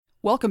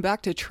Welcome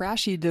back to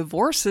Trashy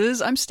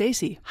Divorces. I'm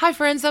Stacy. Hi,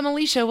 friends. I'm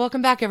Alicia.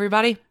 Welcome back,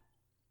 everybody.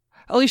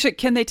 Alicia,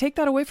 can they take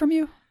that away from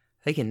you?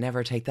 They can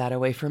never take that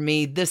away from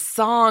me. This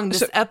song,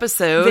 this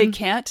episode. They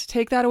can't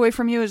take that away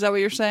from you? Is that what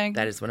you're saying?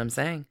 That is what I'm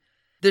saying.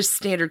 This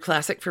standard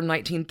classic from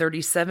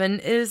 1937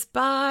 is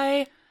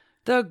by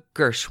the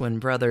Gershwin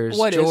brothers.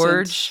 What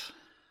George. Isn't?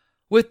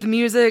 With the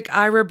music,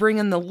 Ira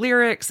bringing the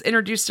lyrics,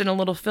 introduced in a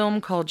little film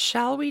called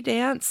Shall We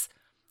Dance?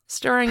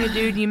 Starring a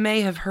dude you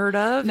may have heard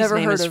of. Never His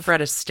name heard is of. Fred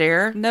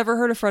Astaire. Never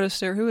heard of Fred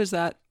Astaire. Who is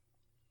that?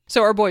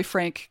 So our boy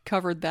Frank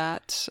covered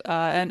that.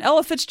 And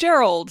Ella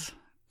Fitzgerald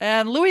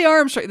and Louis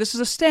Armstrong. This is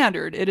a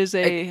standard. It is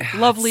a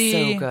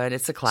lovely so good.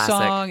 It's a classic.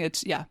 song.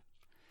 It's, yeah.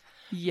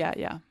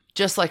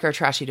 Just like our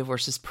Trashy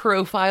Divorces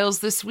profiles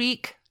this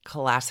week,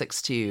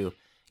 classics too.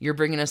 You're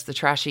bringing us the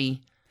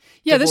trashy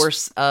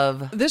divorce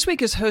of... This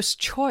week is host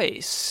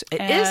choice.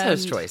 It is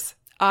host choice.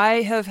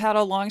 I have had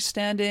a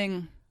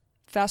long-standing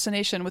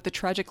fascination with the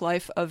tragic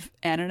life of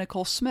Anna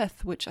Nicole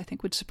Smith, which I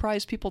think would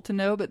surprise people to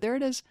know, but there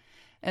it is.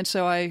 And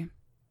so I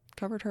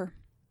covered her.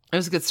 It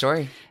was a good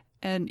story.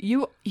 And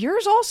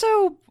yours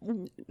also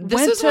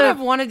This is what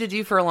I've wanted to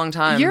do for a long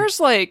time. Yours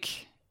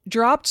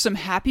dropped some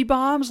happy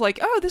bombs, like,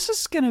 oh, this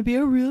is going to be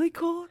a really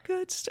cool,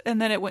 good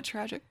and then it went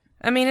tragic.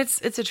 I mean,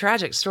 it's a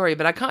tragic story,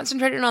 but I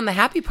concentrated on the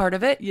happy part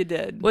of it. You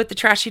did. With the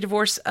trashy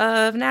divorce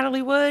of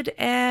Natalie Wood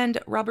and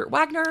Robert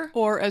Wagner.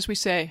 Or, as we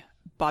say,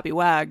 Bobby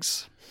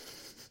Wags.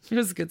 It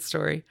was a good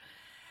story.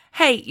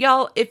 Hey,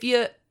 y'all, if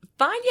you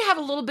find you have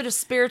a little bit of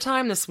spare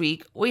time this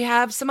week, we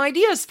have some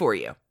ideas for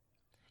you.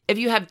 If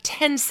you have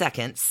 10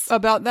 seconds.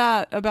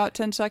 About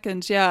 10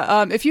 seconds,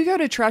 yeah. If you go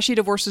to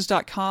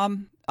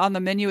trashydivorces.com, on the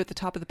menu at the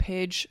top of the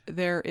page,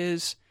 there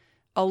is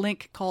a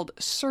link called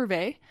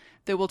Survey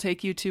that will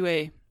take you to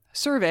a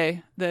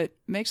survey that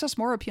makes us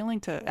more appealing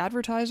to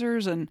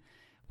advertisers. And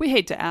we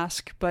hate to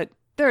ask, but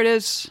there it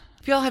is.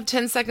 If y'all have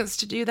 10 seconds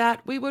to do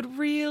that, we would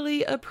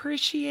really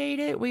appreciate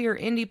it. We are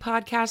indie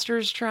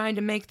podcasters trying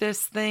to make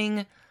this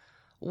thing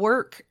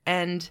work.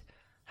 And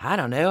I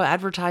don't know,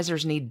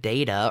 advertisers need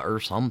data or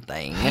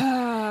something.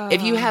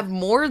 If you have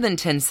more than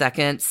 10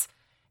 seconds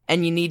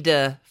and you need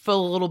to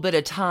fill a little bit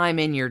of time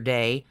in your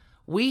day,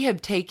 we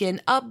have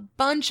taken a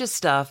bunch of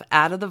stuff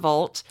out of the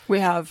vault.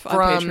 We have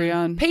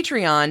on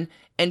Patreon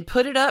and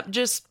put it up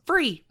just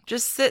free,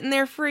 just sitting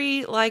there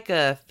free like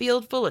a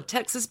field full of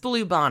Texas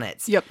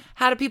bluebonnets. Yep.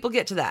 How do people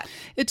get to that?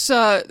 It's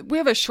we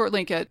have a short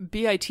link at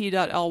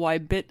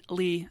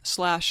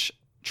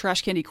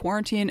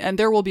bit.ly/trashcandyquarantine, and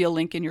there will be a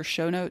link in your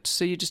show notes.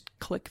 So you just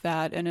click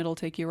that, and it'll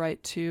take you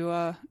right to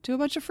a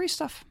bunch of free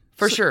stuff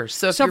for sure.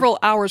 So several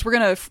hours. We're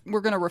gonna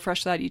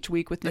refresh that each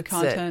week with new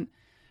content.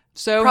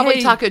 So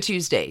probably Taco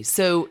Tuesday.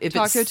 So if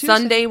it's Tuesday.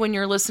 Sunday when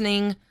you're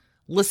listening,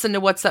 listen to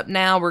What's Up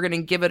Now. We're going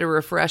to give it a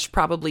refresh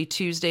probably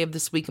Tuesday of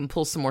this week and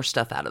pull some more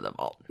stuff out of the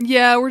vault.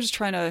 Yeah, we're just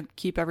trying to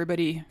keep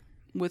everybody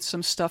with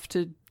some stuff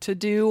to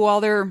do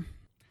while they're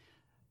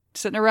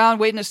sitting around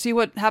waiting to see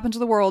what happens to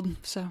the world.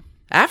 So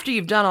after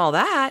you've done all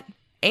that,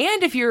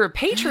 and if you're a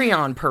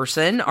Patreon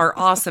person, our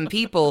awesome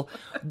people,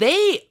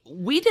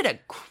 we did a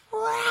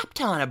crap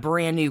ton of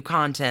brand new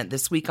content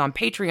this week on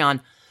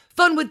Patreon.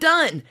 Fun with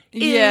Dunn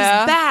is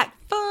back.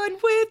 Fun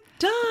with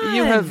Dunn.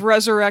 You have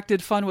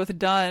resurrected Fun with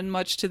Dunn,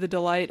 much to the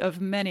delight of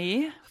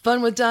many.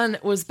 Fun with Dunn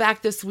was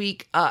back this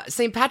week,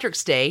 St.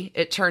 Patrick's Day,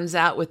 it turns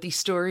out, with the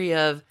story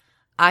of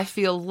I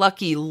Feel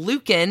Lucky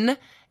Lucan.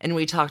 And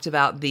we talked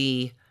about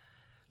the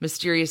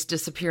mysterious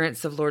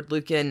disappearance of Lord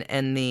Lucan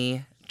and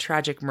the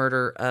tragic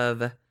murder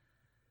of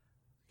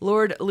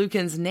Lord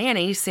Lucan's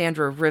nanny,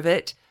 Sandra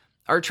Rivet.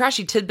 Our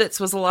Trashy Tidbits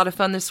was a lot of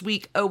fun this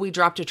week. Oh, we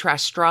dropped a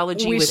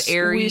Trashstrology with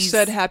Aries. We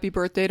said happy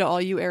birthday to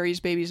all you Aries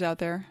babies out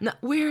there. No,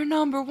 we're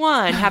number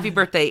one. Happy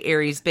birthday,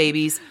 Aries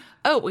babies.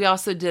 Oh, we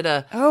also did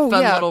a fun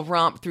little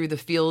romp through the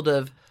field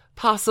of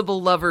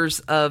possible lovers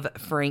of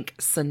Frank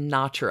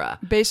Sinatra.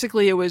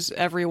 Basically, it was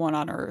everyone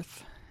on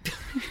Earth.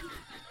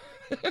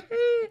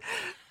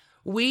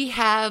 We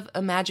have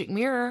a magic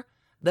mirror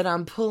that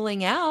I'm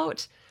pulling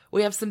out.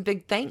 We have some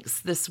big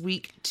thanks this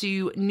week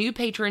to new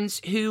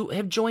patrons who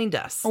have joined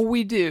us.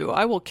 We do.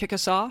 I will kick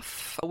us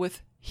off with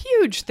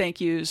huge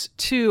thank yous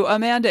to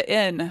Amanda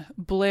N.,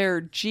 Blair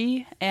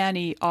G.,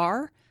 Annie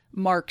R.,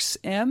 Marks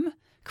M.,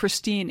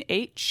 Christine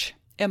H.,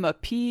 Emma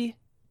P.,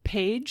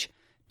 Paige,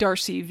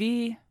 Darcy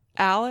V.,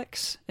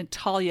 Alex, and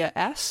Talia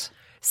S.,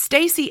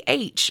 Stacy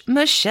H.,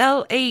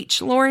 Michelle H.,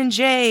 Lauren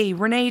J.,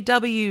 Renee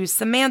W.,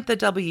 Samantha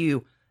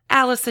W.,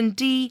 Allison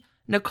D.,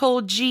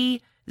 Nicole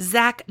G.,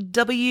 Zach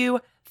W.,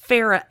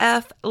 Farah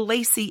F.,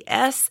 Lacey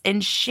S.,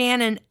 and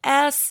Shannon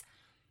S.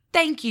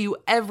 Thank you,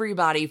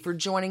 everybody, for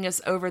joining us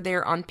over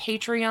there on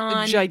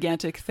Patreon. A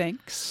gigantic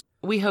thanks.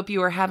 We hope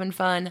you are having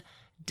fun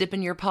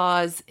dipping your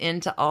paws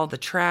into all the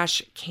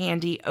trash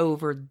candy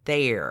over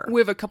there.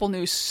 We have a couple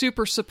new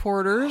super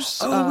supporters.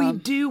 Oh, we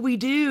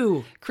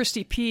do.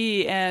 Christy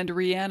P. and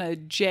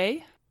Rihanna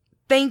J.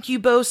 Thank you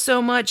both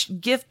so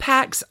much. Gift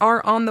packs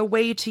are on the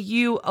way to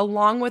you,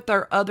 along with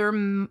our other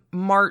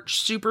March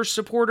super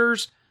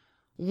supporters,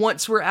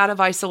 once we're out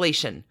of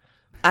isolation.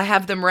 I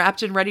have them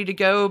wrapped and ready to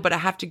go, but I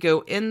have to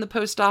go in the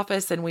post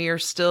office, and we are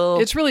still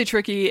It's really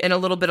tricky. in a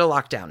little bit of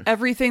lockdown.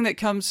 Everything that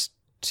comes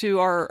to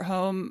our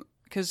home,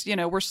 because,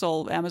 we're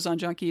still Amazon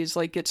junkies,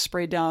 like gets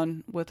sprayed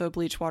down with a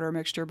bleach water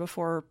mixture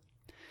before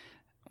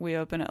we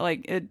open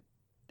it.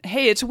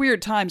 Hey, it's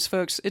weird times,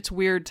 folks. It's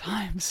weird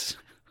times.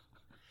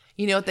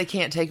 You know what they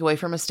can't take away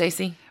from us,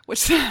 Stacey?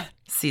 What's that?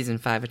 Season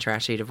 5 of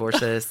Trashy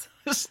Divorces.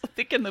 Just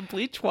thinking the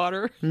bleach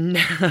water.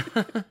 No.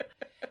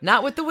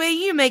 Not with the way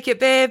you make it,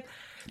 babe.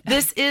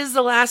 This is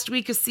the last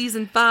week of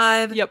season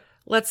 5. Yep.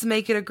 Let's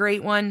make it a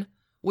great one.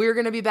 We're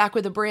going to be back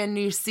with a brand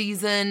new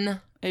season.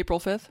 April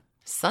 5th.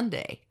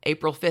 Sunday,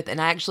 April 5th.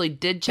 And I actually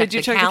did check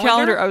the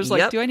calendar. I was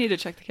like, do I need to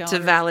check the calendar?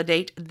 To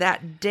validate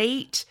that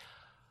date.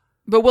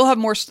 But we'll have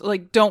more,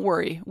 don't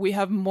worry. We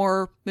have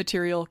more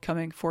material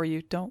coming for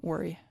you. Don't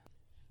worry.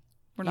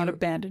 We're not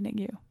abandoning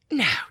you.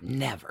 No,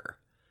 never.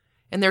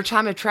 In their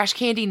time of trash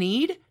candy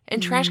need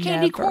and trash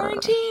candy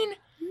quarantine?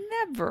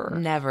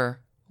 Never.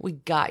 We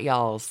got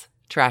y'all's.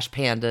 Trash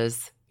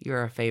pandas. You're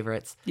our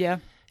favorites. Yeah.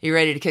 You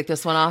ready to kick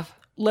this one off?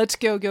 Let's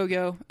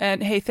go.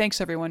 And hey,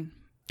 thanks everyone.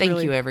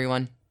 Thank you,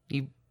 everyone.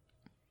 You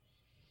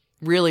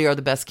really are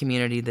the best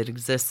community that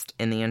exists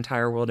in the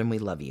entire world, and we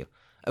love you.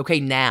 Okay,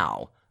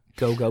 now,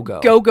 go.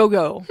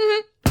 Go.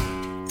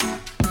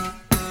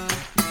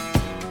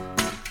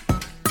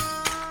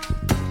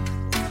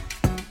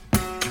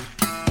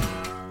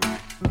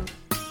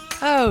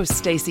 Oh,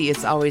 Stacey,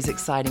 it's always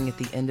exciting at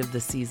the end of the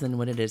season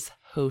when it is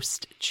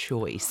host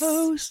choice.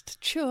 Host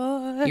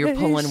choice. You're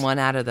pulling one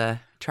out of the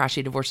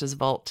Trashy Divorces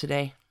vault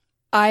today?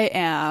 I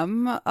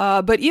am,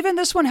 but even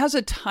this one has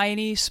a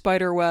tiny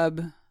spider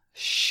web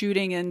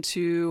shooting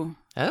into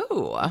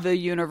the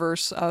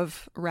universe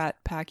of rat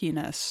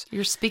packiness.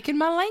 You're speaking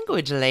my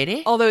language,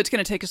 lady. Although it's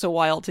going to take us a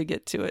while to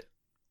get to it,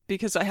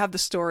 because I have the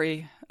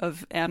story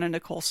of Anna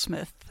Nicole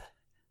Smith.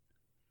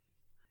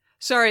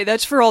 Sorry,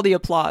 that's for all the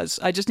applause.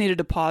 I just needed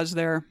to pause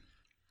there.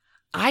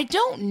 I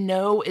don't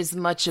know as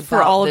much about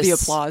for all of the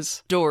this applause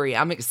story.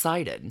 I'm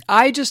excited.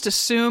 I just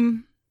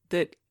assume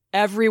that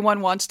everyone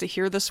wants to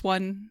hear this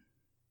one.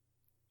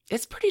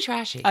 It's pretty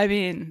trashy. I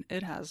mean,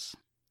 it has.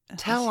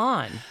 Tell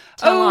on.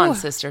 Tell on,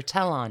 sister.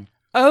 Tell on.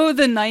 Oh,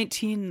 the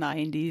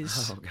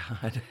 1990s. Oh,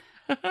 God.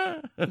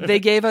 They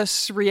gave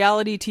us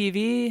reality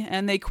TV,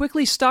 and they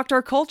quickly stocked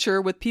our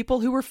culture with people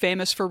who were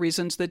famous for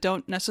reasons that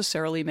don't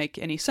necessarily make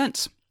any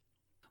sense.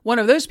 One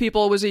of those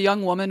people was a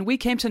young woman we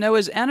came to know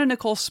as Anna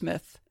Nicole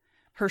Smith.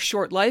 Her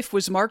short life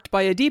was marked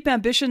by a deep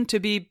ambition to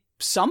be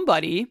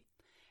somebody,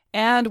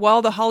 and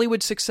while the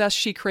Hollywood success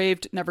she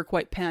craved never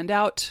quite panned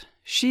out,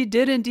 she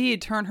did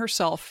indeed turn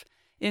herself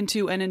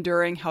into an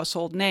enduring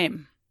household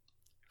name.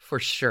 For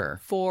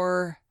sure.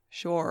 For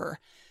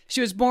sure.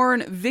 She was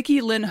born Vicki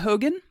Lynn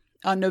Hogan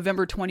on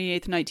November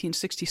 28th,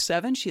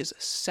 1967. She is a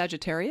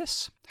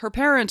Sagittarius. Her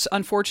parents,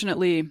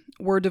 unfortunately,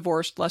 were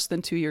divorced less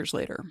than 2 years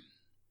later.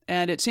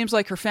 And it seems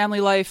like her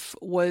family life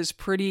was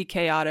pretty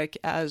chaotic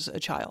as a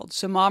child.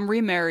 So mom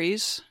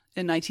remarries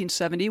in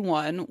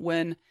 1971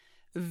 when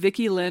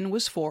Vicki Lynn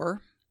was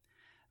 4.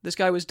 This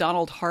guy was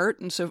Donald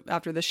Hart, and so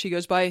after this she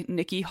goes by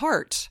Nikki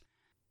Hart.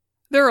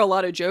 There are a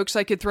lot of jokes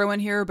I could throw in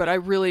here, but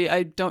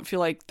I don't feel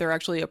like they're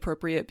actually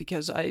appropriate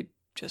because I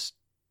just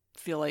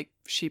feel like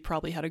she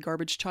probably had a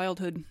garbage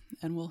childhood,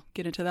 and we'll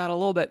get into that a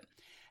little bit.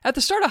 At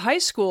the start of high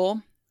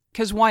school,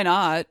 because why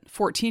not,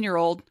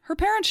 14-year-old, her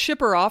parents ship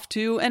her off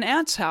to an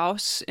aunt's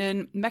house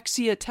in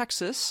Mexia,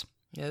 Texas.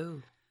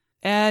 Oh.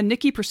 And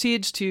Nikki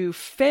proceeds to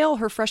fail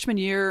her freshman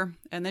year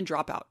and then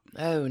drop out.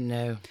 Oh,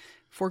 no.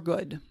 For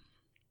good.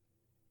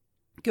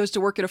 Goes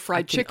to work at a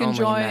fried chicken I can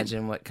joint. only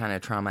imagine what kind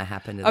of trauma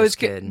happened to this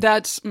kid.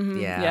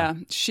 Yeah.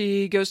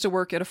 She goes to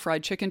work at a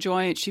fried chicken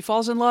joint. She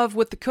falls in love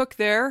with the cook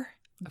there.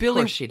 Of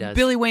course she does.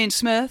 Billy Wayne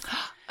Smith.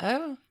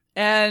 Oh.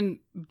 And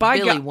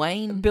Billy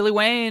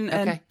Wayne,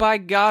 and okay. by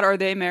God, are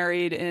they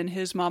married in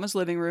his mama's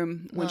living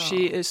room when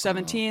she is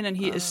 17 and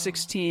he is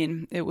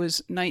 16. It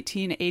was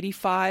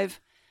 1985,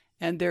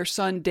 and their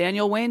son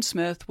Daniel Wayne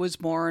Smith was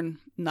born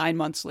 9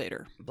 months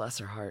later. Bless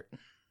her heart.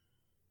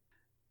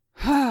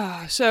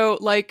 So,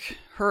 like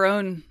her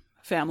own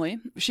family,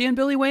 she and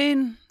Billy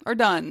Wayne are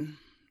done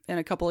in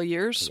a couple of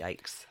years.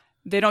 Yikes.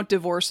 They don't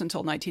divorce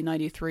until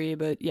 1993,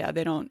 but yeah,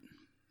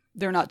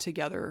 they're not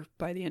together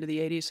by the end of the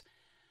 80s.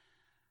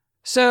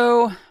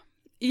 So,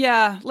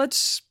 yeah,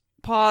 let's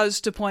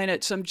pause to point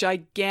at some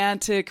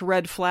gigantic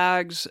red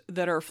flags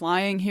that are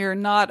flying here,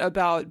 not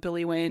about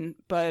Billy Wayne,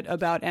 but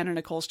about Anna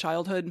Nicole's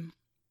childhood.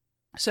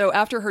 So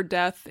after her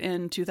death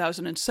in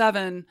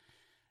 2007,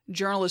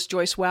 journalist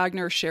Joyce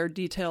Wagner shared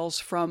details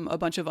from a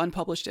bunch of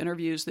unpublished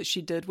interviews that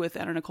she did with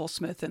Anna Nicole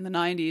Smith in the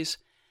 90s.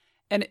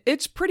 And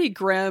it's pretty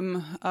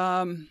grim.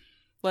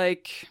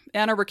 Like,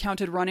 Anna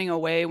recounted running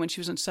away when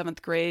she was in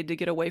 7th grade to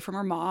get away from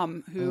her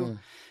mom, who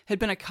had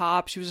been a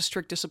cop. She was a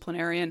strict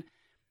disciplinarian.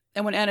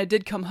 And when Anna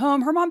did come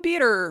home, her mom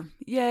beat her.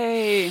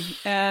 Yay.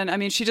 And, I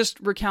mean, she just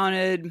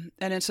recounted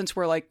an instance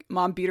where, like,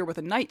 mom beat her with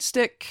a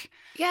nightstick.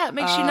 Yeah, it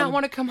makes you not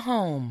want to come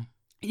home.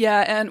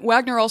 Yeah, and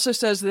Wagner also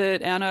says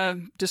that Anna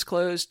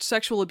disclosed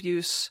sexual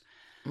abuse,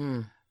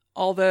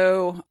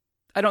 although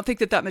I don't think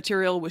that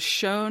material was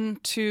shown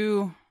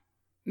to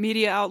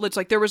media outlets.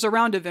 Like, there was a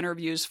round of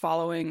interviews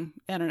following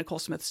Anna Nicole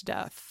Smith's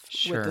death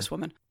with this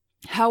woman.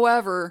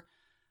 However,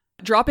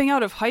 dropping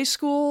out of high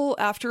school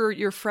after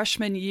your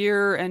freshman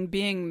year and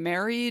being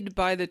married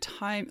by the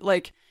time,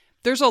 like,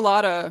 there's a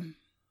lot of,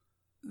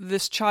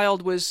 this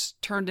child was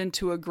turned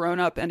into a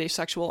grown-up and a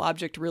sexual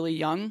object really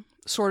young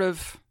sort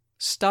of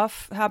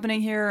stuff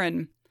happening here.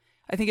 And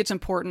I think it's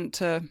important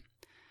to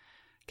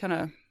kind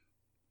of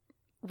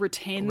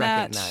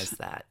recognize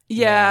that.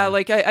 Yeah.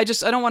 Like, I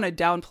don't want to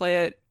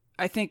downplay it.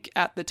 I think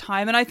at the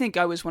time, and I think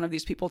I was one of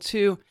these people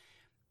too,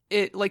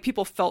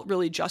 people felt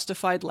really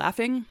justified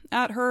laughing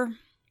at her,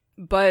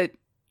 but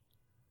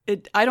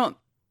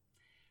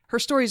her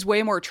story's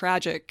way more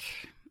tragic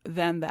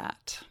than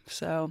that.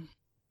 So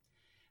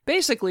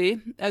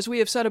basically, as we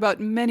have said about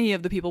many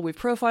of the people we've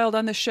profiled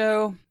on this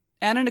show,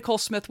 Anna Nicole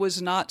Smith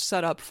was not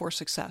set up for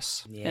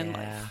success in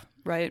life,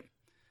 right?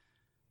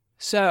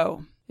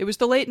 So it was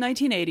the late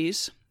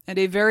 1980s, and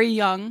a very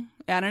young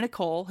Anna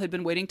Nicole had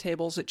been waiting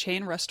tables at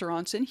chain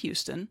restaurants in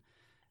Houston.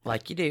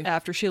 Like you do.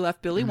 After she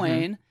left Billy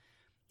Wayne.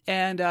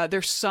 And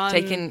their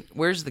son...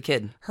 Where's the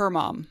kid? Her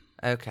mom.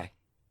 Okay.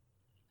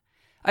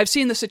 I've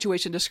seen the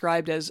situation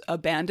described as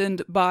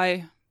abandoned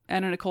by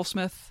Anna Nicole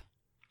Smith.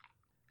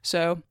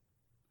 So,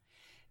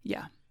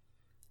 yeah.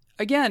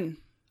 Again,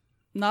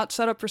 not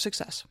set up for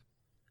success.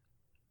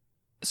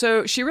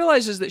 So she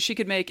realizes that she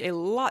could make a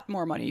lot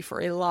more money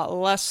for a lot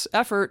less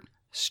effort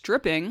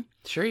stripping.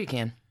 Sure you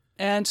can.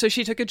 And so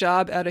she took a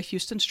job at a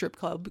Houston strip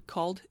club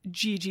called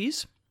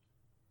Gigi's.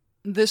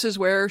 This is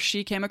where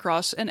she came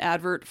across an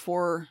advert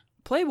for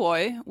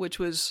Playboy, which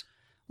was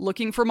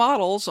looking for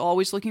models,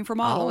 always looking for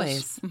models.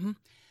 Always. Mm-hmm.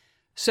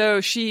 So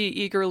she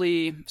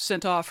eagerly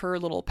sent off her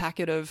little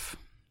packet of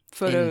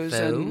photos.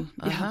 Info.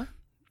 And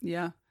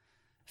yeah.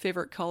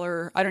 Favorite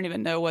color. I don't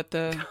even know what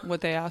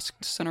they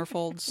asked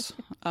centerfolds.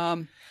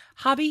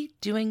 Hobby,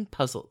 doing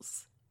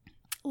puzzles.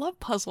 Love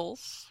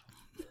puzzles.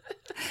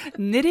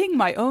 Knitting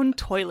my own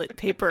toilet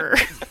paper.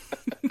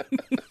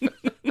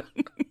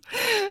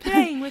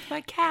 Playing with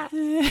my cat.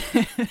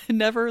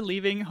 Never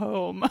leaving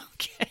home.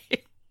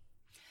 Okay.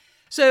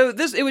 So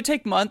it would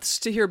take months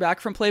to hear back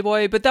from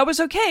Playboy, but that was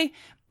okay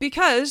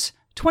because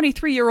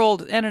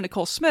 23-year-old Anna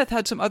Nicole Smith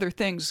had some other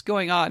things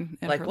going on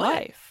in her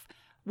life.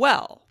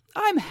 Well,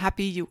 I'm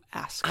happy you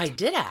asked. I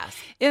did ask.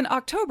 In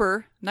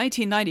October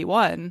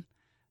 1991,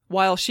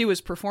 while she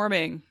was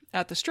performing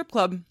at the strip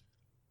club,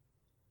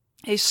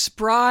 a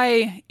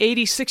spry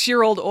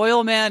 86-year-old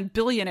oil man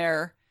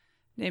billionaire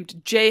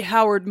named J.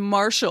 Howard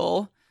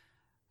Marshall,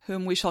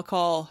 whom we shall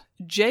call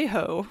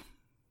J-Ho.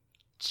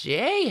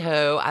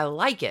 J-Ho, I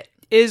like it.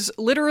 Is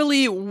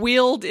literally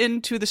wheeled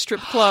into the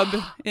strip club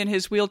in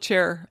his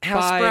wheelchair.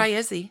 How spry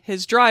is he?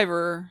 His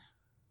driver.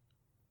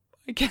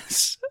 I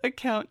guess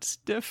accounts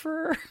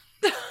differ.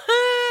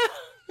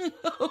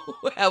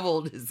 How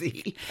old is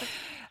he?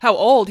 How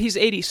old? He's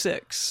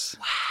 86.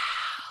 Wow.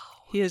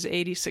 He is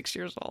 86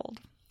 years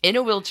old. In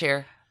a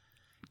wheelchair.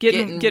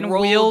 Getting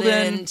rolled wheeled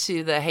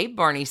into the Hey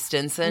Barney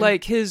Stinson.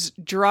 Like, his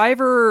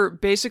driver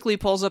basically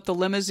pulls up the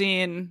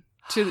limousine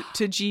to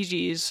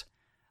Gigi's,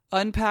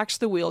 unpacks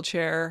the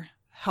wheelchair,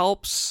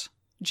 helps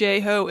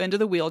J-Ho into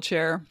the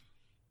wheelchair.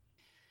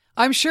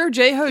 I'm sure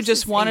J-Ho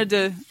just wanted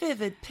to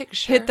vivid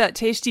picture. Hit that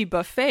tasty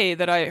buffet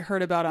that I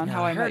heard about on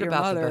How I Met Your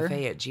Mother. I heard about the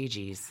buffet at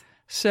Gigi's.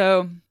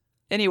 So,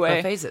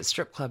 anyway. Buffets at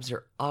strip clubs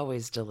are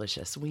always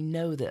delicious. We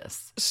know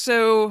this.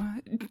 So,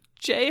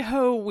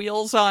 J-Ho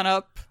wheels on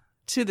up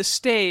to the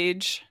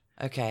stage.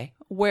 Okay.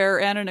 Where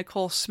Anna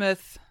Nicole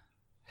Smith,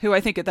 who I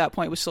think at that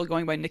point was still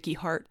going by Nikki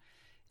Hart,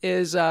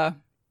 is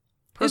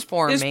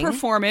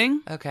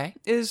performing. Okay.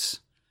 Is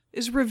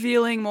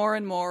revealing more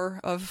and more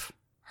of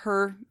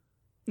her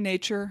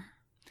nature.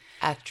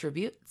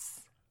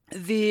 Attributes.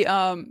 The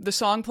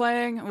song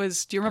playing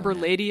was, do you remember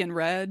Lady in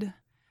Red?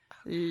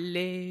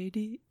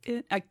 Lady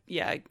in...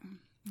 anyway,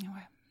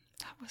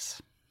 that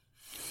was...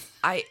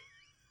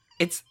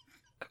 It's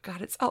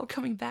all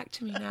coming back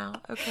to me now.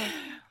 Okay.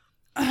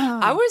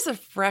 I was a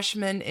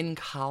freshman in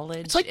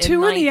college. It's like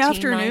 2 in the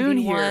afternoon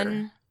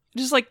here.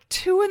 Just like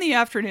 2 in the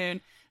afternoon.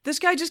 This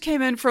guy just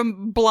came in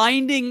from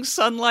blinding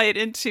sunlight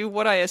into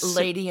what I assume...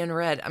 Lady in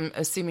Red. I'm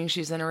assuming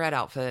she's in a red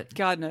outfit.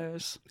 God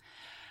knows.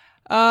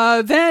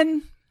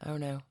 Then... Oh,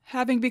 no.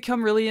 Having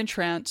become really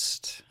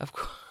entranced... Of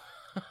course.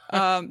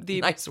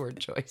 The nice word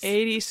choice.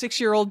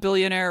 86-year-old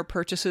billionaire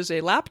purchases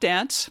a lap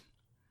dance.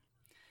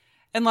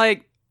 And,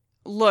 like,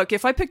 look,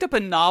 if I picked up a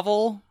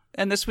novel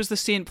and this was the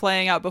scene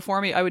playing out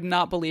before me, I would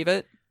not believe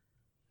it.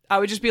 I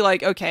would just be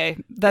like, okay,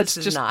 that's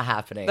this is just not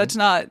happening. That's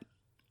not...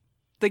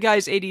 The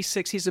guy's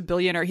 86. He's a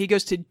billionaire. He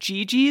goes to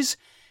Gigi's.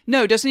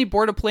 No, doesn't he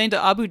board a plane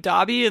to Abu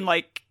Dhabi and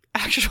like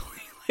actually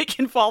like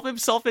involve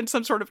himself in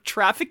some sort of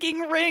trafficking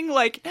ring?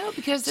 Like, no,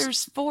 because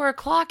there's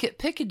 4:00 at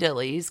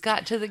Piccadilly. He's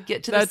got to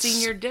get to the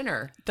senior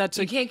dinner.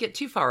 You can't get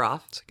too far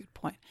off. That's a good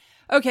point.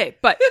 Okay,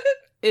 but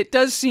it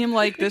does seem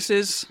like this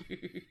is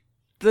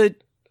the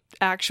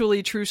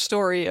actually true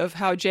story of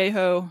how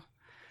J-Ho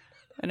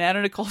and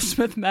Anna Nicole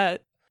Smith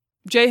met.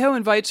 J-Ho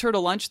invites her to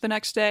lunch the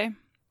next day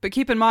But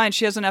keep in mind,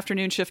 she has an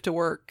afternoon shift to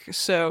work,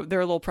 so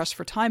they're a little pressed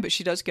for time, but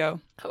she does go.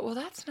 Oh, well,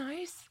 that's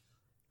nice.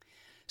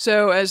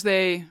 So as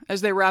they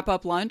wrap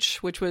up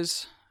lunch, which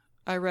was,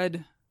 I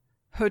read,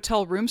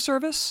 hotel room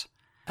service.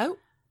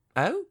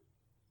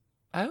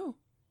 Oh.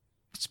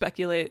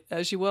 Speculate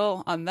as you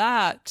will on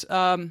that.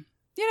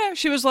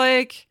 She was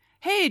like,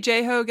 hey,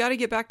 J-Ho, got to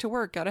get back to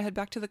work. Got to head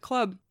back to the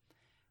club.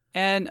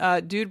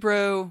 And Dude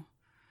Bro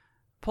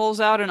pulls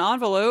out an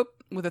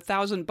envelope with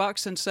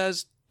 $1,000 and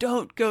says,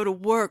 don't go to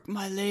work,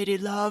 my lady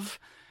love.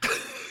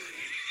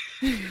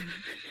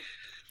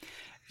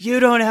 You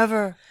don't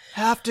ever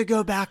have to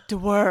go back to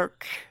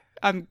work.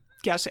 I'm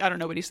guessing. I don't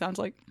know what he sounds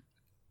like.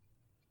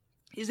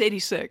 He's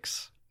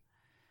 86.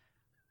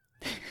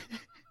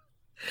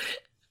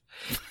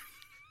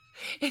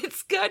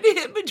 It's kind of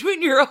hit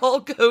between your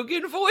Hulk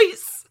Hogan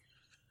voice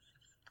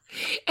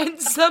and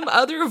some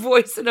other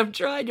voice, and I'm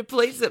trying to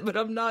place it, but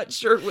I'm not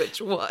sure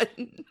which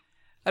one.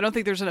 I don't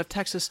think there's enough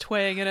Texas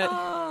twang in it.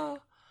 Oh,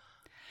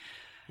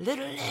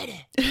 little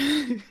lady.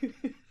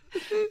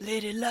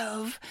 Lady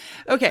love.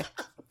 Okay.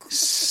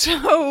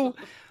 So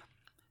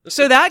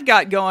that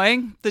got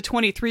going. The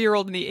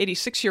 23-year-old and the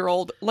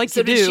 86-year-old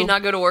So did she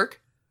not go to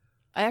work?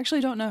 I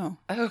actually don't know.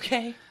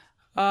 Okay.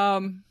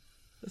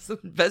 That's the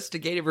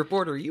investigative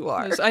reporter you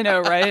are. I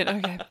know, right?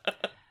 Okay.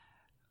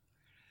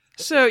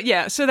 So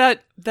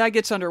that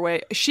gets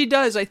underway. She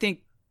does, I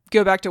think,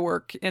 go back to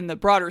work in the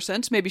broader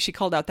sense. Maybe she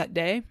called out that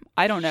day.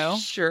 I don't know.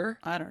 Sure.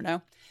 I don't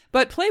know.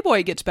 But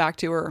Playboy gets back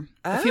to her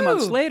a few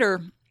months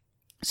later.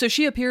 So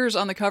she appears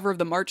on the cover of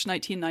the March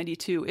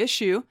 1992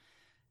 issue.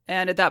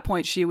 And at that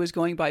point, she was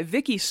going by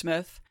Vicky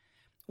Smith.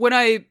 When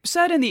I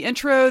said in the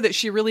intro that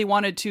she really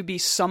wanted to be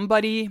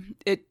somebody,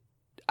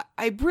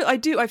 I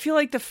feel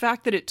like the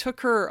fact that it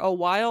took her a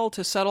while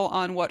to settle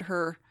on what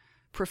her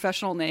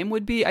professional name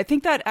would be, I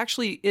think that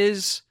actually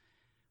is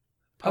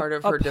part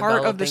of a her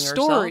part of the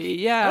story. Herself?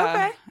 Yeah.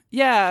 Okay.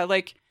 Yeah.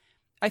 Like,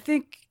 I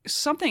think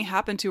something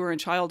happened to her in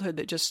childhood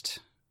that just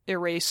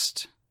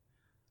erased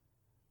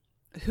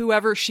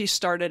whoever she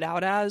started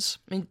out as.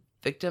 I mean,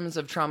 victims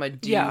of trauma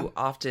do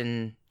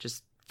often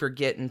just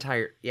forget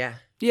entire. Yeah.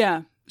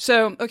 Yeah.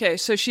 So, okay.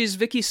 So she's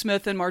Vicky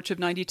Smith in March of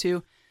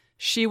 92.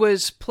 She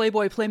was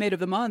Playboy Playmate of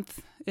the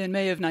Month in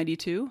May of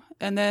 92.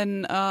 And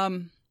then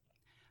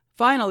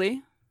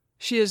finally,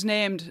 she is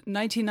named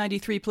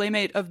 1993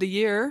 Playmate of the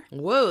Year.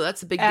 Whoa,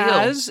 that's a big deal.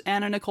 As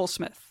Anna Nicole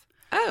Smith.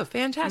 Oh,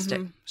 fantastic.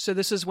 Mm-hmm. So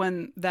this is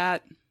when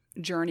that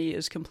journey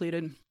is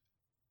completed.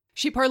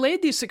 She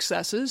parlayed these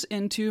successes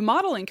into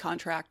modeling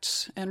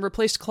contracts and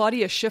replaced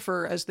Claudia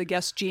Schiffer as the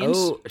guest jeans.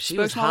 Oh, she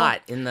was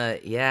hot in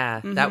the,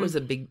 Mm-hmm. That was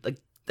a big, like,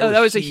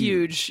 that was a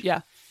huge,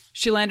 yeah.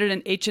 She landed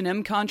an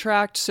H&M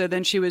contract, so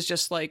then she was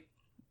just like,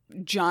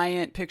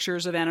 giant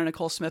pictures of Anna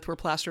Nicole Smith were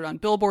plastered on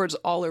billboards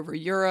all over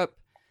Europe.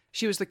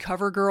 She was the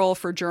cover girl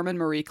for German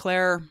Marie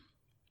Claire.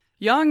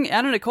 Young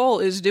Anna Nicole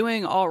is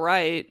doing all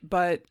right,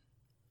 but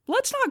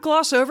let's not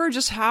gloss over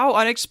just how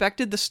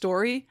unexpected the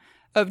story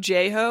of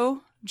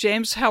J-Ho,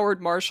 James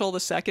Howard Marshall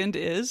II,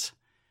 is.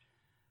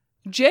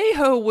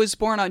 J-Ho was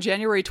born on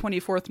January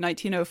 24th,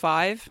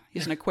 1905.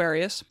 He's an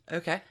Aquarius.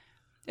 Okay.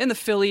 In the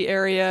Philly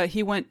area.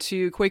 He went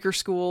to Quaker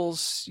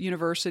Schools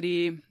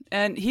University,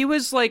 and he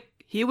was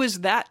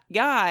that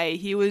guy.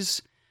 He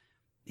was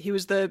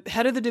the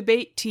head of the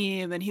debate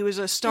team, and he was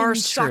a star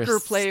soccer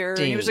player,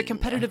 and he was a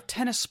competitive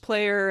tennis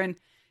player, and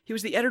he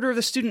was the editor of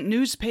the student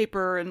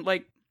newspaper, and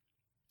like,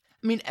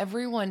 I mean,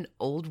 everyone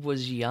old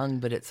was young,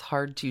 but it's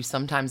hard to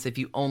sometimes, if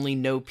you only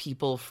know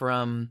people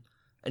from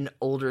an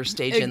older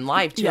stage in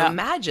life, to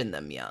imagine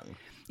them young.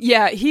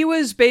 Yeah, he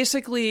was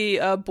basically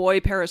a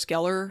boy Paris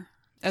Geller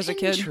as a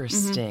kid.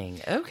 Interesting.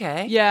 Mm-hmm.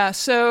 Okay. Yeah,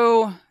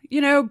 so,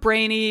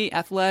 brainy,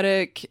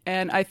 athletic,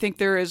 and I think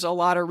there is a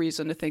lot of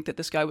reason to think that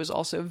this guy was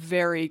also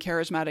very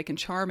charismatic and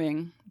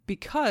charming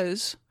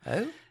because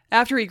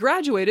after he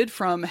graduated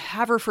from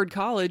Haverford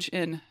College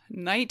in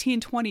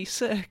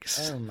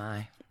 1926... Oh,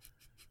 my.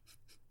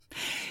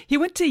 He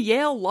went to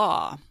Yale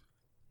Law.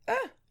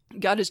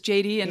 Got his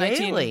JD in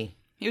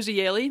He was a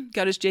Yalie.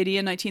 Got his JD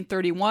in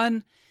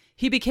 1931.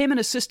 He became an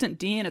assistant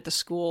dean at the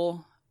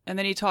school, and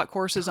then he taught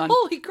courses on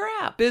holy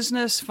crap,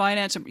 business,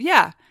 finance, and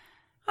yeah.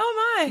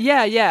 Oh my.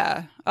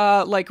 Yeah.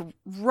 Like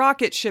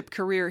rocket ship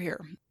career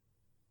here.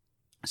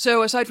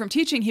 So aside from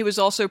teaching, he was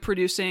also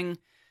producing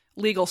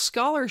legal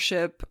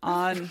scholarship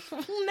on.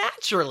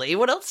 Naturally,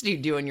 what else do you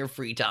do in your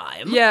free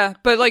time? Yeah,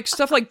 but like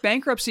stuff like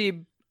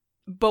bankruptcy.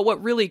 But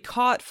what really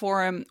caught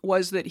for him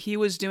was that he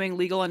was doing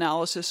legal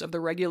analysis of the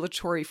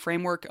regulatory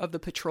framework of the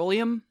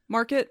petroleum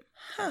market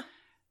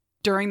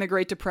during the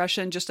Great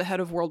Depression, just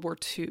ahead of World War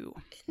II.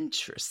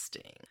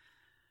 Interesting.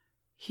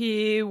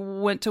 He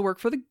went to work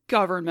for the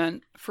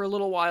government for a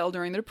little while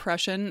during the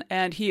Depression,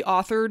 and he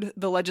authored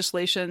the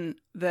legislation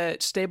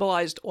that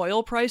stabilized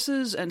oil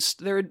prices, and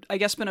there had, I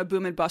guess, been a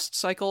boom and bust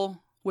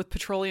cycle with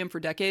petroleum for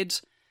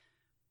decades.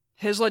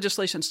 His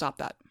legislation stopped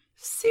that.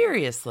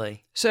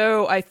 Seriously?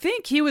 So I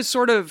think he was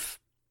sort of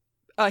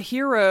a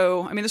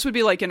hero. I mean, this would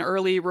be like an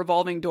early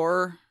revolving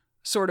door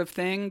sort of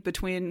thing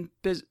between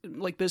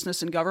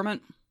business and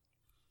government.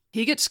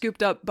 He gets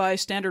scooped up by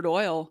Standard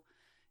Oil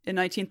in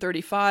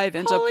 1935,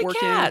 ends Holy up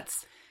working.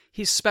 cats.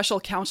 He's special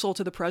counsel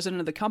to the president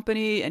of the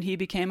company, and he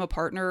became a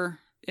partner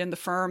in the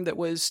firm that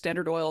was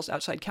Standard Oil's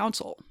outside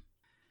counsel.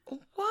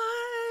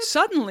 What?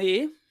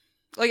 Suddenly,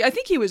 like, I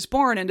think he was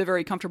born into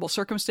very comfortable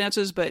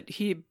circumstances, but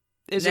he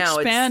is Now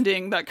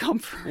expanding that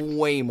comfort.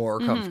 Way more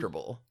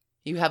comfortable.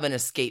 You have an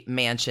escape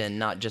mansion,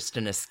 not just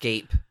an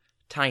escape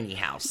tiny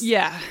house.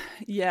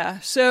 Yeah.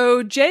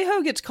 So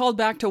J-Ho gets called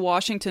back to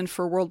Washington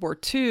for World War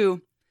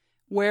II,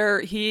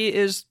 where he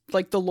is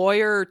like the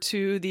lawyer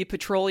to the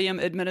Petroleum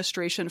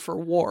Administration for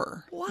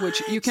War,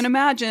 which you can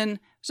imagine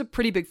is a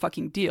pretty big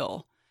fucking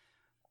deal.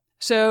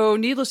 So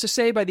needless to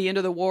say, by the end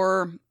of the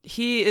war,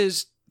 he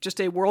is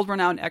just a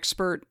world-renowned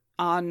expert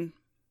on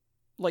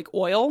like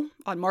oil,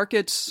 on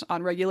markets,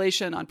 on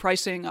regulation, on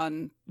pricing,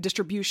 on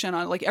distribution,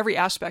 on like every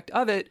aspect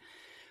of it.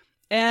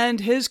 And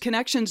his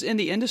connections in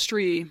the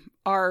industry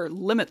are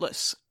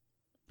limitless.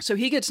 So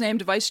he gets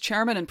named vice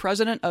chairman and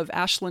president of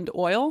Ashland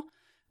Oil,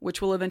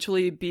 which will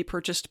eventually be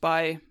purchased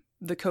by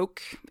the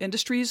Koch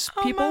Industries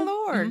people. Oh, my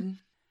Lord. Mm-hmm.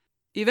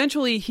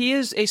 Eventually, he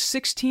is a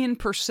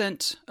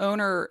 16%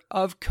 owner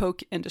of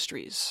Koch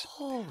Industries.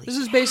 Holy This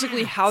is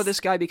basically how this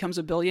guy becomes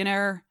a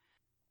billionaire.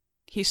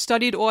 He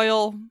studied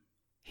oil.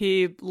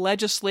 He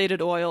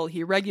legislated oil.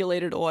 He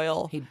regulated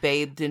oil. He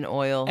bathed in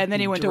oil. And then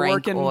he went to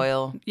work in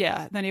oil.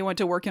 Yeah, then he went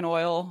to work in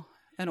oil,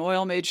 and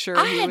oil made sure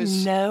I he had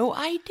was no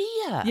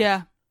idea.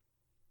 Yeah.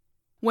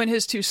 When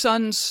his two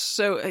sons,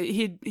 so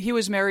he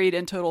was married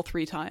in total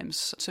 3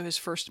 times. So his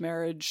first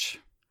marriage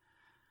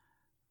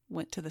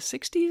went to the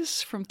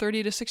 60s, from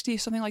 30 to 60,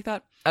 something like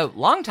that. Oh,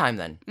 long time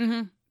then.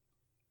 Mm-hmm.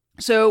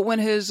 So when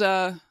his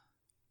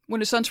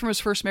sons from his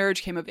first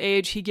marriage came of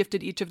age, he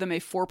gifted each of them a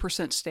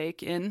 4%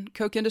 stake in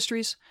Koch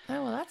Industries.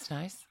 Oh, well, that's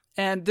nice.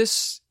 And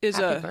this is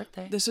Happy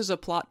birthday. This is a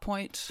plot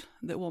point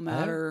that will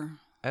matter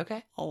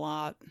Okay. a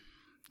lot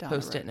down the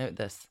road. Post-it note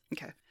this.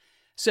 Okay.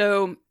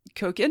 So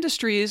Koch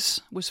Industries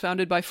was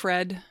founded by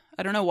Fred.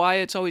 I don't know why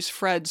it's always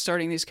Fred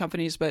starting these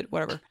companies, but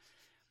whatever.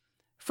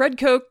 Fred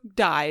Koch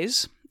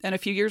dies, and a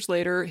few years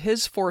later,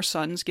 his 4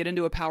 sons get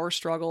into a power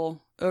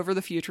struggle over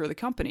the future of the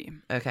company.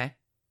 Okay.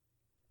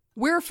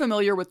 We're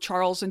familiar with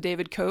Charles and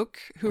David Koch,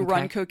 who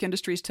run Koch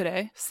Industries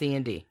today.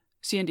 C&D.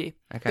 C&D.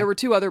 Okay. There were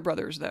 2 other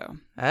brothers, though.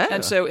 Oh.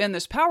 And so in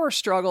this power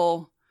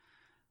struggle,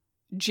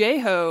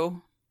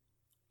 J-Ho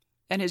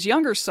and his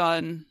younger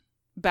son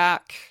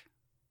back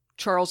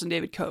Charles and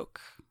David Koch.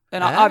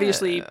 And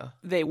obviously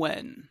they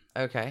win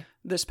Okay.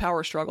 this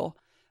power struggle.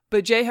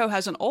 But J-Ho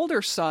has an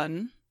older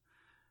son,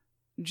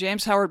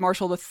 James Howard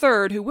Marshall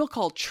III, who we'll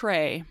call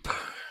Trey.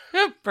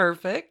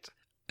 Perfect.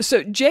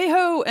 So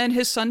J-Ho and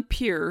his son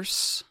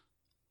Pierce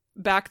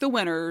back the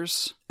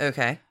winners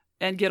Okay.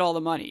 and get all the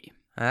money.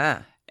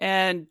 Ah.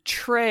 And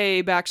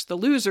Trey backs the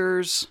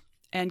losers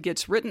and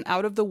gets written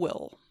out of the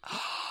will.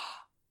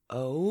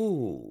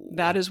 Oh.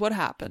 That is what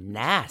happened.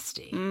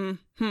 Nasty.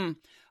 Mm-hmm.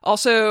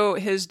 Also,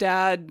 his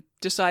dad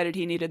decided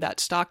he needed that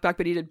stock back,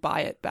 but he did buy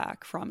it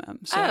back from him.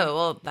 So. Oh,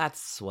 well,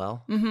 that's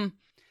swell. Mm-hmm.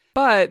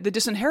 But the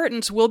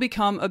disinheritance will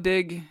become a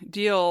big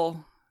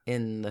deal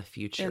In the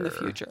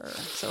future.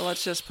 So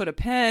let's just put a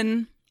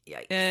pin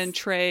Yikes. in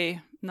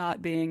Trey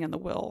not being in the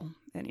will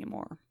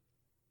anymore.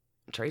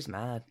 Trey's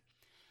mad.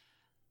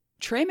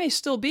 Trey may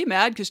still be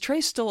mad because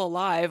Trey's still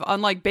alive,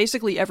 unlike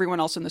basically everyone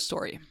else in the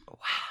story.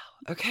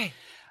 Wow. Okay.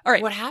 All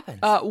right. What happens?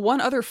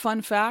 One other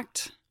fun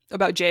fact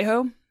about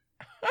J-Ho.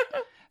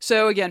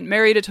 So again,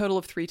 married a total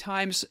of 3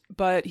 times,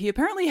 but he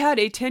apparently had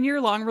a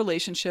 10-year-long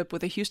relationship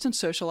with a Houston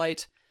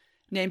socialite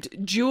named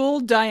Jewel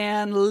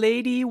Diane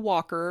Lady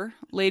Walker.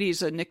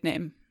 Lady's a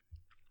nickname.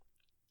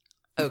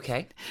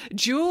 Okay.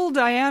 Jewel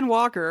Diane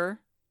Walker,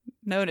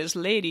 known as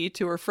Lady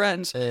to her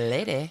friends.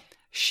 Lady.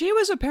 She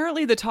was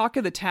apparently the talk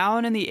of the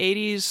town in the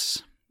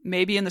 80s,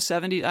 maybe in the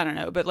 70s, I don't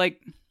know, but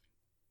like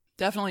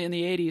definitely in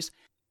the 80s.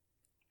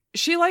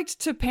 She liked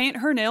to paint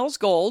her nails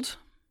gold.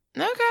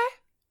 Okay.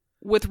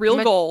 With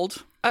real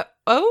gold.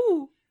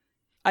 Oh.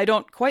 I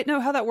don't quite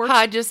know how that works.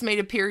 I just made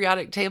a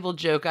periodic table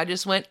joke. I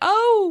just went,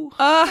 oh.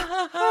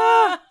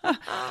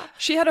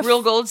 She had a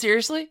real gold,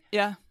 seriously?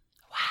 Yeah.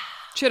 Wow.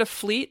 She had a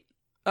fleet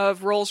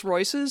of Rolls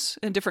Royces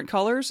in different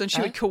colors, and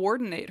she would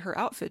coordinate her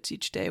outfits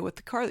each day with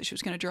the car that she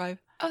was going to drive.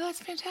 Oh, that's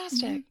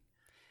fantastic.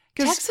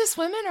 Mm-hmm. Texas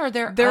women are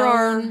their there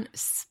own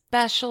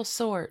special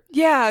sort.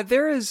 Yeah,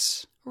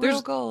 there's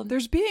gold.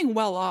 There's being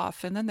well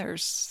off, and then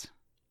there's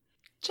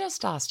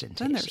just ostentatious.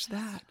 Then there's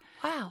that.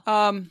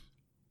 Wow.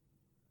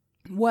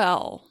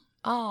 Well.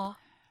 Aw.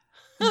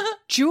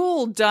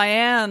 Jewel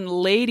Diane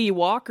Lady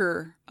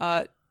Walker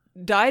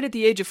died at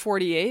the age of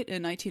 48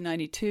 in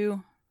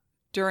 1992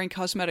 during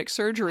cosmetic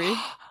surgery.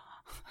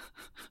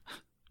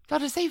 About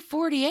to say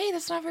 48.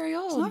 That's not very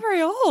old. It's not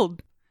very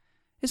old.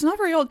 It's not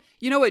very old.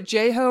 You know what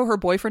J-Ho, her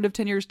boyfriend of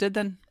 10 years, did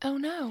then? Oh,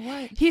 no.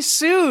 What? He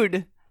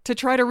sued to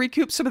try to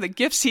recoup some of the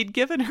gifts he'd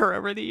given her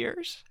over the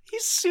years. He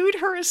sued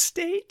her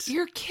estate.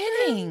 You're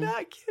kidding. I'm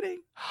not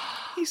kidding.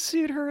 He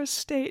sued her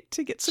estate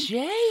to get some...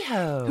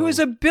 J-Ho. Who is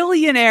a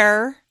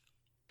billionaire.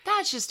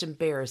 That's just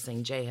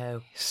embarrassing,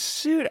 J-Ho.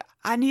 Sued...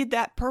 I need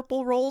that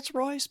purple Rolls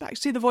Royce back.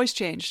 See, the voice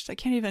changed. I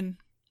can't even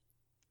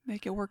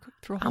make it work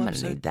through a whole I'm going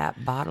to need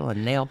that bottle of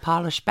nail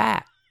polish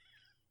back.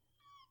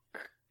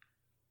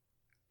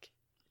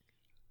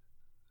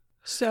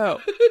 So,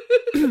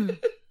 I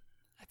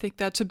think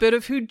that's a bit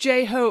of who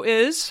J-Ho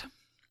is.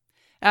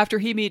 After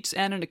he meets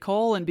Anna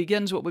Nicole and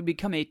begins what would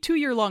become a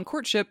 2-year-long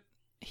courtship,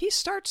 he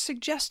starts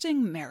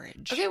suggesting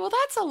marriage. Okay, well,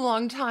 that's a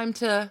long time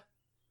to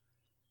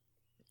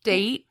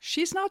date.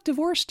 She's not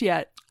divorced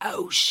yet.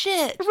 Oh,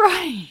 shit.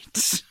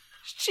 Right.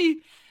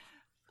 She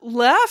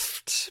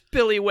left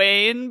Billy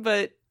Wayne,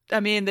 but, I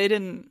mean, they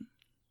didn't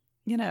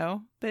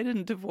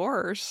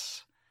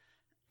divorce.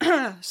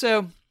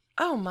 So.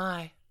 Oh,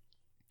 my.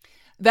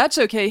 That's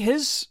okay.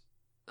 His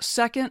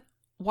second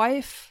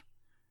wife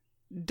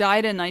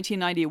died in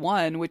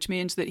 1991, which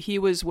means that he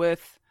was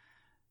with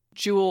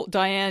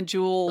Diane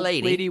Jewel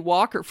Lady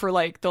Walker for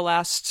like the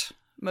last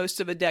most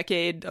of a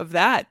decade of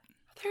that.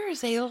 There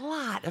is a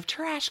lot of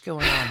trash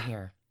going on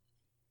here.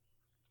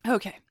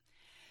 Okay.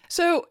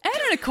 So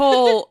Anna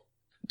Nicole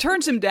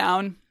turns him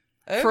down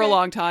for a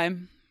long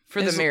time.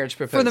 For the marriage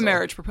proposal. For the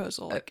marriage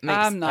proposal. Like,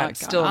 I'm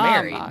still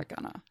married. I'm not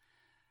gonna.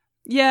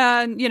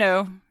 Yeah, and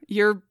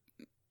you're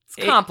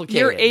it's complicated.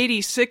 You're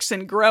 86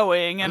 and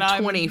growing, and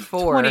I'm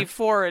 24.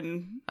 24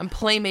 and I'm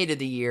Playmate of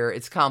the Year.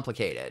 It's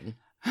complicated.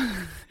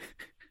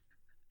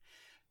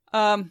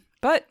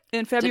 But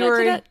in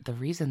February, the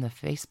reason the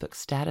Facebook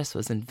status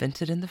was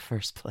invented in the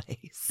first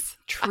place.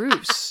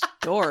 True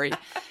story.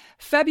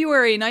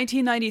 February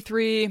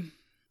 1993,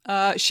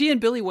 she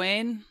and Billy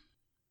Wayne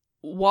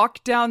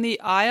walked down the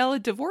aisle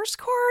at divorce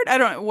court. I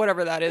don't know,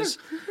 whatever that is.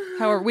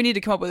 However, we need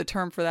to come up with a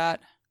term for that.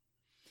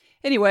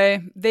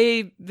 Anyway,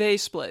 they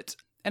split.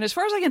 And as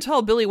far as I can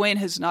tell, Billy Wayne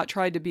has not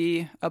tried to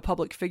be a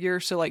public figure.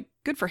 So, like,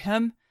 good for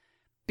him,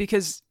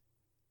 because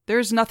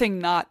there's nothing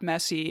not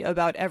messy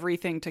about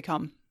everything to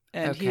come.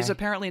 And he's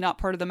apparently not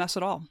part of the mess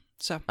at all.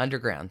 So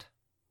underground.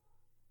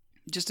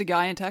 Just a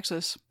guy in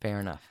Texas. Fair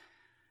enough.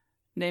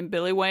 Named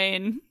Billy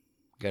Wayne.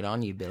 Good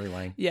on you, Billy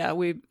Wayne. Yeah,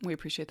 we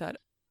appreciate that.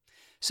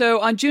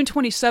 So on June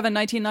 27,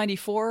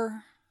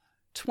 1994,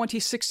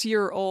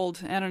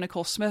 26-year-old Anna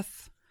Nicole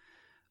Smith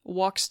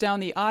walks down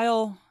the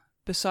aisle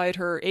beside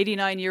her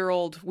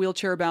 89-year-old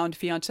wheelchair-bound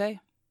fiancé.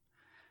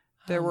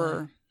 There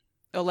were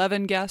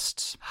 11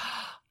 guests.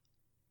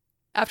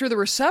 After the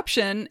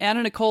reception,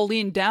 Anna Nicole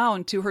leaned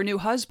down to her new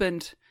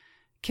husband,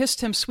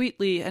 kissed him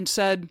sweetly, and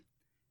said,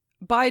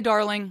 "Bye,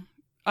 darling.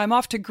 I'm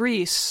off to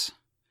Greece."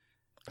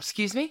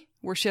 Excuse me?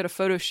 Where she had a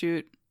photo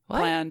shoot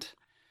planned.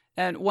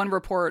 And one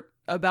report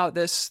about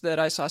this that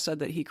I saw said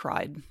that he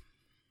cried.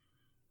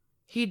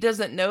 He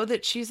doesn't know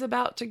that she's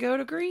about to go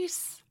to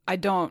Greece? I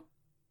don't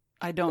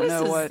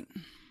know what.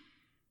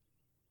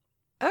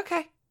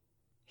 Okay.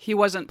 He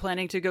wasn't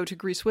planning to go to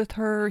Greece with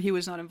her. He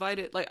was not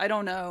invited. Like, I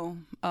don't know.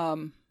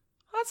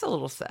 That's a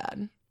little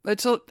sad.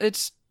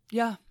 It's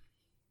yeah.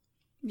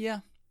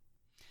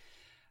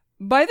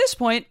 By this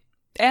point,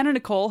 Anna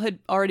Nicole had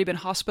already been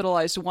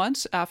hospitalized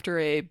once after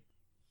a,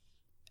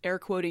 air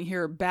quoting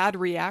here, bad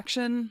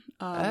reaction,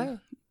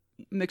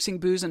 mixing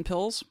booze and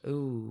pills.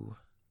 Ooh.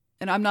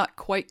 And I'm not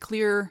quite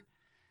clear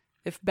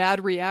if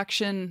bad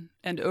reaction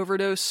and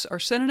overdose are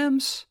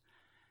synonyms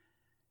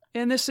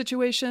in this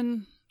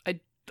situation. I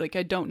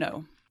don't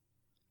know.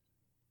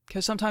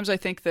 Because sometimes I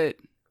think that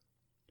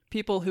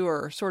people who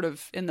are sort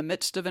of in the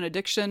midst of an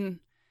addiction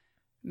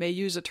may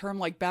use a term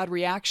like bad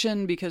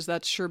reaction because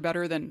that's sure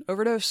better than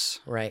overdose.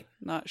 Right.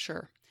 Not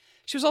sure.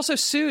 She was also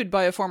sued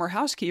by a former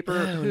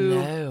housekeeper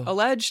who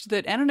alleged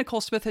that Anna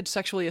Nicole Smith had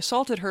sexually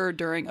assaulted her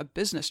during a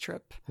business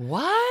trip.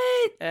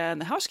 What?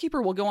 And the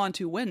housekeeper will go on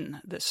to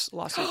win this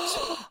lawsuit.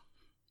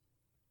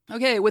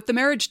 Okay, with the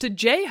marriage to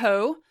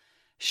J-Ho,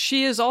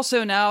 she is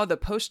also now the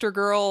poster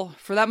girl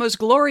for that most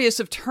glorious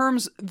of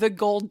terms, the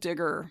gold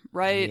digger,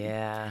 right?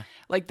 Yeah.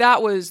 Like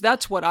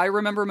that's what I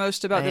remember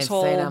most about this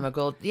whole I'm a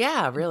gold.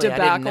 Yeah, really.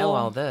 debacle. I didn't know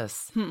all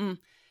this.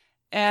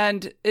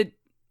 And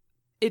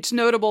it's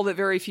notable that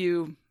very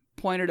few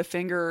pointed a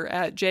finger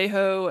at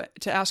J-Ho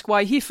to ask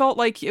why he felt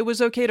like it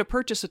was okay to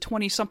purchase a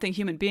 20-something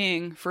human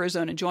being for his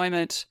own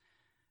enjoyment.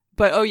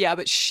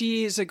 But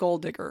she's a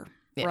gold digger,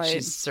 yeah, right?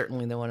 She's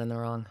certainly the one in the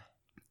wrong.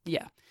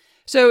 Yeah.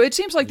 So it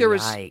seems like there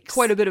was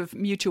quite a bit of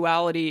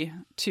mutuality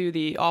to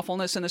the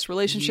awfulness in this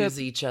relationship. Use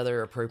each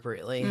other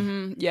appropriately.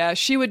 Mm-hmm. Yeah,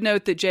 she would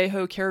note that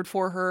J-Ho cared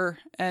for her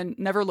and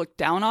never looked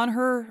down on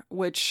her,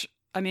 which,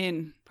 I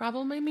mean...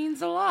 probably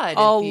means a lot.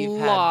 A if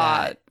you've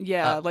lot. Had that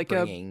yeah, like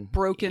a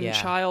broken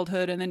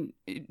childhood. And then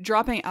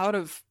dropping out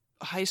of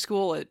high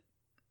school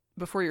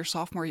before your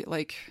sophomore year,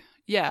 like,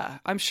 yeah,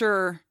 I'm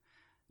sure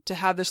to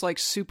have this, like,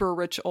 super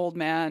rich old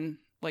man,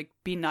 like,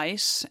 be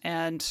nice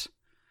and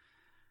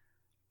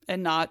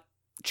not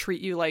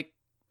treat you like,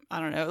 I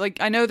don't know, like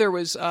I know there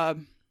was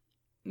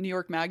New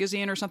York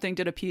Magazine or something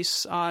did a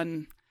piece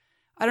on,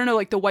 I don't know,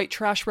 like the white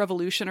trash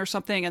revolution or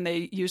something, and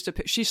they used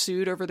she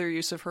sued over their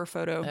use of her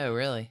photo. Oh,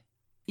 really?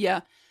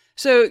 Yeah.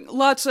 So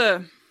lots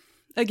of,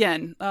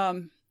 again,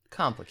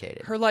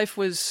 complicated. Her life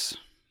was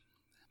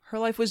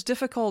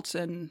difficult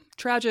and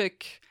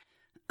tragic.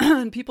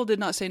 People did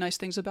not say nice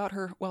things about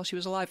her while she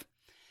was alive.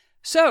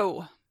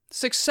 So,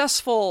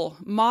 successful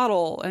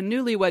model and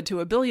newlywed to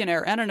a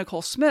billionaire, Anna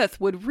Nicole Smith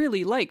would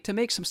really like to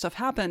make some stuff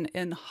happen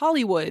in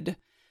Hollywood,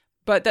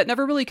 but that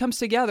never really comes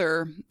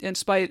together in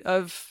spite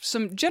of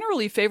some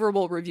generally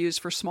favorable reviews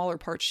for smaller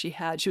parts she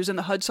had. She was in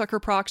The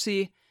Hudsucker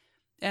Proxy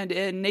and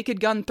in Naked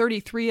Gun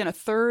 33 and a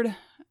Third,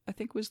 I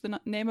think was the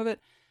name of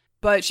it.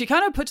 But she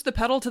kind of puts the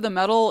pedal to the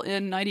metal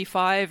in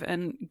 95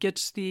 and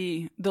gets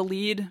the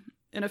lead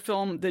in a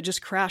film that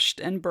just crashed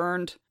and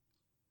burned.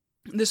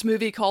 This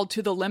movie called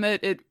To the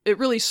Limit, it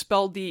really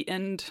spelled the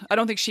end. I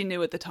don't think she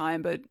knew at the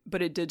time,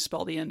 but it did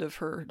spell the end of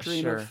her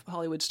dream of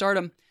Hollywood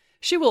stardom.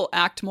 She will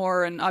act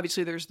more, and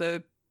obviously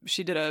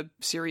she did a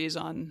series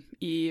on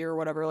E! Or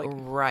whatever.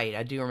 Right,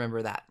 I do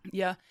remember that.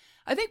 Yeah.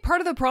 I think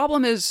part of the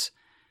problem is,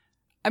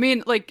 I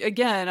mean,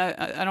 again,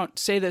 I don't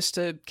say this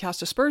to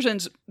cast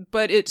aspersions,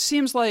 but it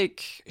seems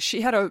like she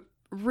had a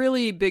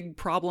really big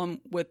problem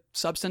with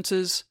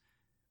substances,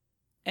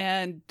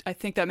 and I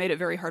think that made it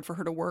very hard for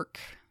her to work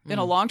in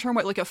a long-term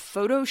way. Like a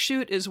photo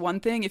shoot is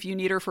one thing. If you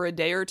need her for a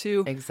day or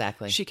two,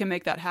 exactly, she can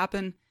make that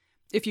happen.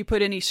 If you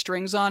put any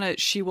strings on it,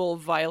 she will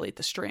violate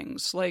the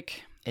strings.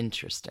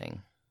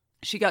 Interesting.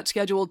 She got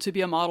scheduled to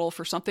be a model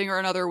for something or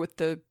another with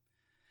the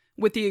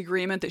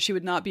agreement that she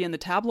would not be in the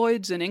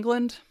tabloids in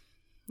England,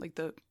 like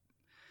the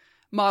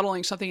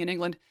modeling something in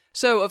England.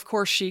 So of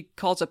course she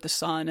calls up the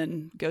Sun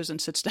and goes and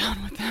sits down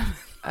with them.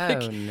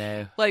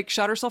 No.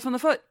 Shot herself in the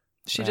foot.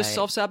 She just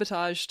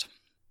self-sabotaged.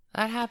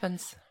 That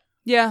happens.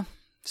 Yeah.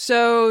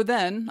 So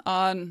then,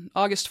 on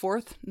August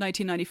 4th,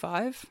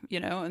 1995,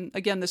 and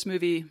again, this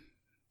movie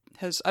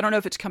I don't know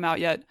if it's come out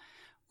yet,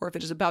 or if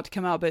it is about to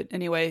come out, but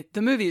anyway,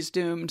 the movie is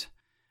doomed.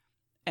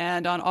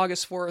 And on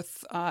August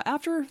 4th,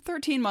 after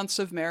 13 months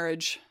of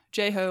marriage,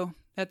 J-Ho,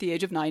 at the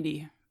age of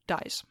 90,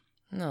 dies.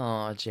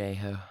 Oh,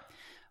 J-Ho.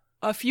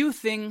 A few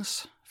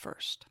things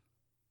first.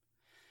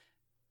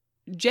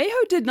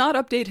 J-Ho did not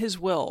update his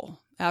will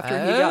after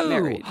he got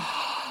married.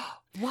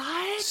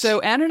 What? So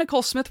Anna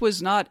Nicole Smith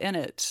was not in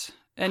it.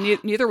 And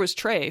neither was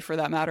Trey, for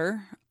that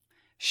matter.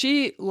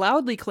 She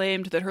loudly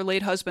claimed that her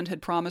late husband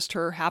had promised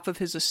her half of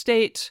his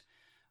estate,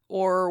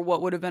 or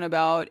what would have been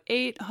about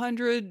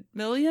 $800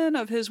 million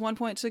of his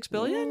 $1.6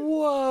 billion.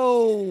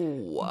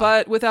 Whoa!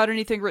 But without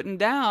anything written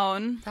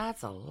down.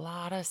 That's a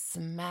lot of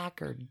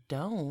smack or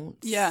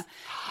don'ts. Yeah.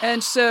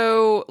 And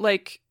so,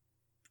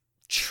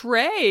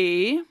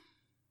 Trey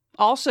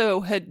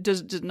also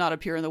did not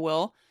appear in the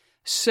will.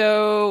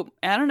 So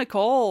Anna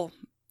Nicole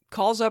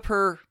calls up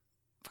her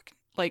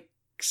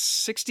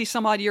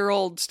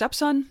 60-some-odd-year-old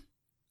stepson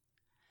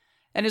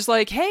and is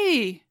like,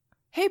 hey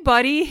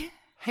buddy.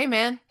 Hey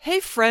man. Hey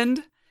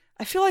friend.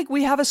 I feel like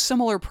we have a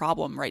similar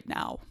problem right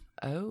now.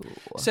 Oh.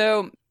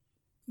 So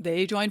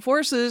they join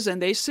forces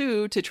and they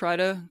sue to try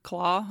to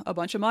claw a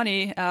bunch of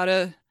money out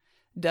of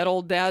dead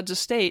old dad's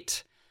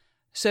estate.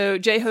 So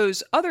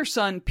J-Ho's other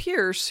son,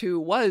 Pierce, who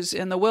was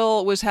in the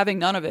will, was having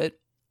none of it.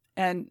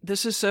 And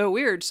this is so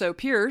weird. So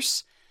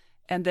Pierce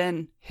and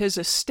then his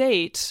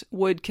estate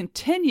would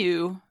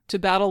continue to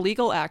battle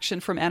legal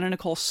action from Anna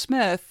Nicole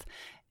Smith,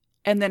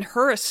 and then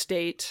her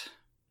estate.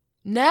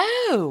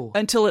 No.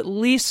 Until at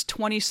least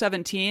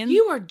 2017.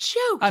 You are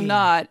joking. I'm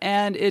not.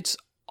 And it's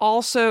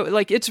also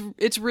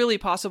it's really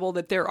possible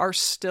that there are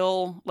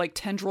still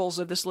tendrils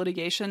of this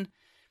litigation.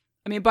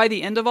 I mean, by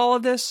the end of all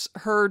of this,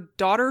 her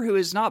daughter, who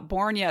is not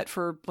born yet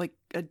for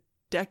a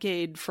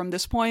decade from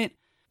this point,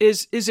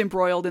 is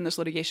embroiled in this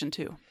litigation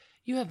too.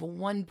 You have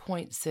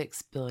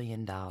 $1.6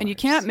 billion. And you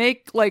can't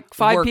make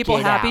 5 people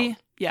happy. Out.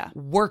 Yeah.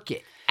 Work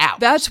it out.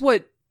 That's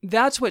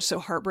what's so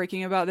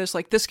heartbreaking about this.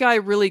 This guy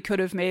really could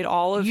have made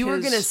all of You his...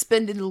 were going to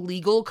spend in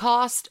legal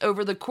cost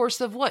over the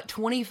course of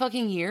 20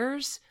 fucking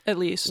years? At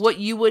least. What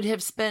you would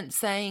have spent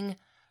saying,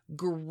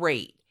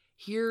 great,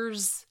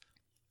 here's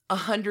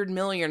 $100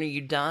 million. Are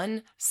you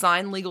done?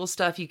 Sign legal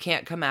stuff. You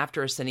can't come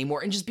after us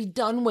anymore, and just be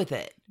done with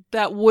it.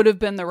 That would have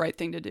been the right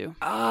thing to do.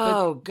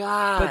 Oh,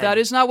 God. But that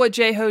is not what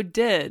J-Ho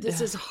did. This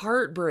is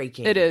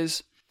heartbreaking. It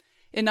is.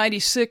 In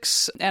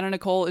 96, Anna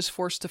Nicole is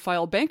forced to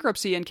file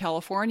bankruptcy in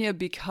California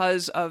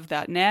because of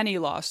that nanny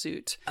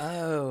lawsuit.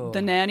 Oh.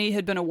 The nanny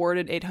had been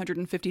awarded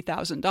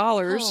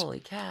 $850,000.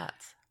 Holy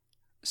cats.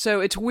 So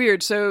it's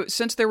weird. So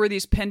since there were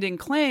these pending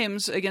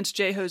claims against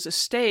J-Ho's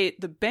estate,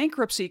 the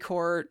bankruptcy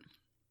court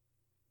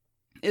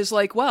is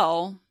like,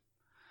 well,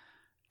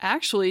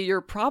 actually, you're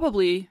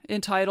probably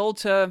entitled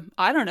to,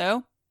 I don't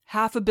know,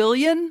 $500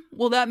 million.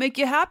 Will that make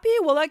you happy?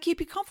 Will that keep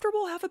you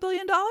comfortable? $500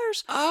 million?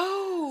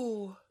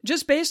 Oh.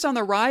 Just based on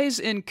the rise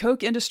in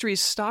Coke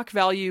Industries stock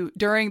value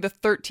during the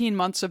 13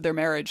 months of their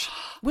marriage,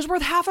 was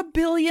worth $500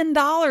 million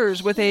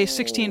with a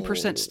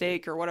 16%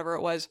 stake or whatever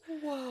it was.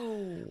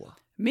 Whoa.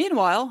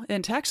 Meanwhile,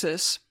 in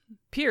Texas,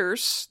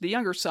 Pierce, the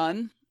younger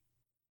son,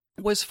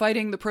 was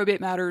fighting the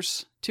probate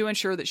matters to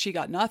ensure that she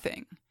got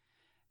nothing.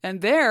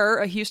 And there,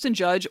 a Houston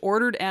judge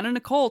ordered Anna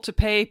Nicole to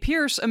pay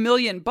Pierce $1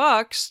 million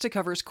to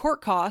cover his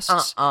court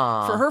costs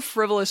for her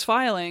frivolous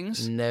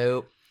filings.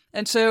 Nope.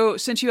 And so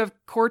since you have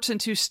courts in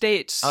 2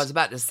 states... I was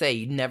about to say,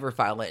 you never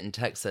file it in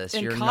Texas.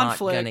 In You're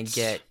conflict. not going to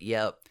get...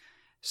 Yep.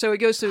 So it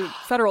goes to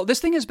federal. This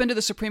thing has been to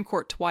the Supreme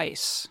Court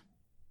twice.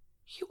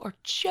 You are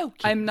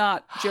joking. I'm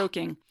not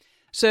joking.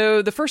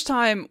 So the first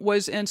time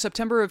was in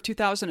September of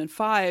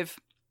 2005.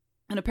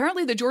 And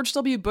apparently the George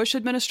W. Bush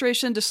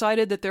administration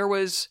decided that there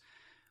was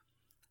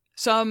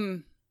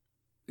some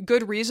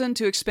good reason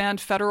to expand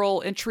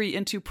federal entry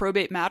into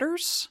probate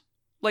matters.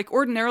 Like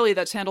ordinarily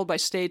that's handled by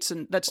states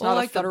and that's not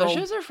like a federal... the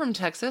Bushes are from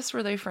Texas.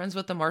 Were they friends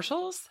with the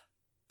Marshalls?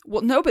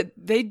 Well, no, but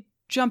they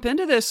jump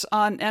into this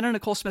on Anna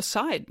Nicole Smith's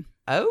side.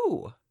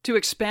 Oh. To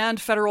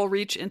expand federal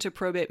reach into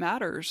probate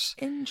matters.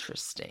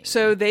 Interesting.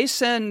 So they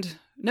send...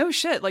 No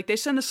shit. Like they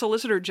send the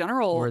Solicitor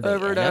General Were they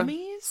over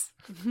enemies?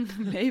 to...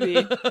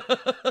 Maybe.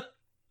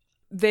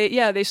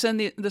 They send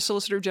the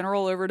Solicitor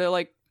General over to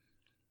like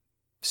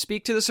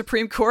speak to the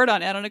Supreme Court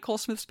on Anna Nicole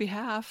Smith's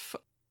behalf.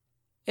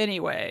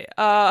 Anyway,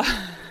 my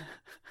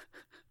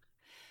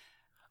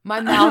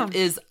mouth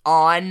is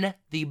on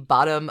the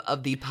bottom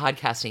of the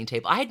podcasting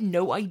table. I had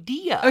no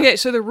idea. Okay,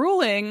 so the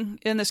ruling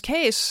in this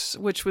case,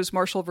 which was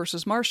Marshall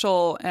versus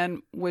Marshall,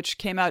 and which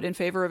came out in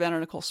favor of Anna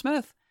Nicole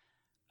Smith,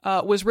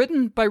 was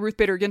written by Ruth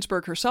Bader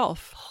Ginsburg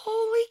herself.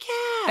 Holy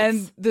cats.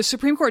 And the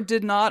Supreme Court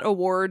did not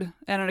award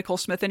Anna Nicole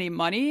Smith any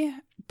money,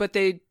 but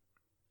they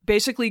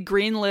basically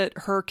greenlit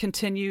her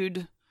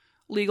continued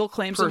legal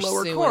claims in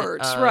lower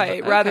courts,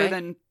 right, rather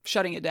than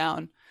shutting it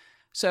down.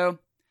 So,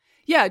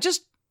 yeah,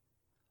 just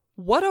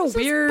what a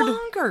weird... This is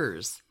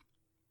bonkers.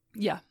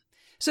 Yeah.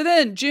 So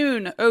then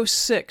June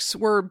 06,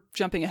 we're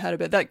jumping ahead a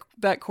bit.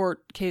 That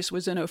court case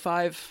was in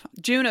 05.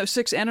 June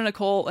 06, Anna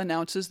Nicole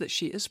announces that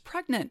she is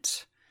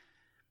pregnant.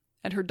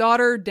 And her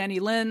daughter, Danny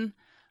Lynn,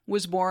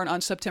 was born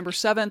on September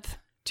 7th,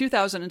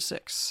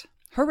 2006.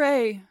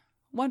 Hooray!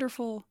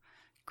 Wonderful.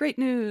 Great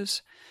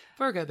news.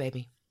 Virgo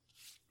baby.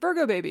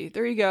 Virgo baby.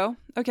 There you go.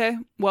 Okay.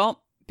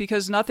 Well,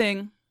 because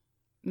nothing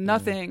in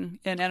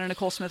Anna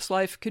Nicole Smith's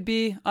life could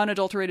be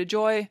unadulterated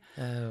joy.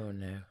 Oh,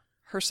 no.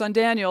 Her son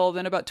Daniel,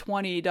 then about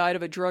 20, died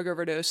of a drug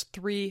overdose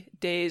 3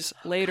 days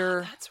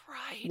later. That's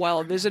right.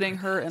 While visiting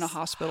her in a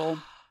hospital.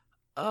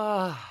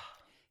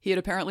 He had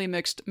apparently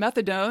mixed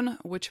methadone,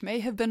 which may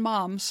have been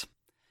Mom's,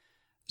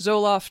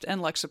 Zoloft,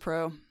 and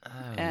Lexapro.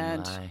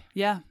 And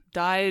yeah,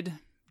 died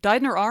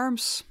in her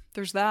arms.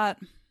 There's that.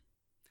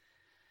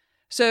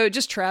 So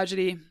just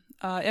tragedy.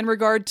 In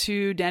regard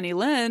to Danny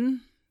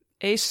Lynn,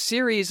 a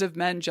series of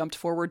men jumped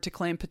forward to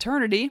claim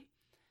paternity,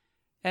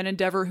 an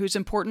endeavor whose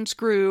importance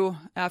grew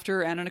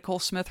after Anna Nicole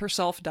Smith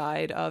herself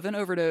died of an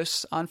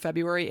overdose on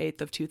February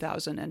 8th of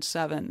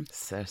 2007.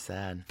 So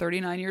sad.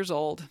 39 years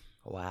old.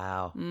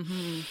 Wow.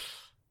 Mm-hmm.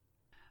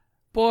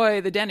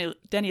 Boy, the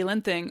Danny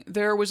Lynn thing.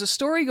 There was a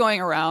story going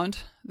around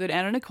that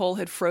Anna Nicole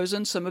had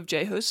frozen some of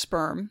J-Ho's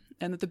sperm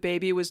and that the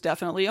baby was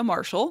definitely a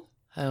Marshall.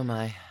 Oh,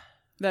 my.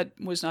 That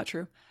was not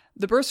true.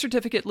 The birth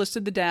certificate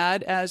listed the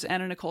dad as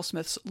Anna Nicole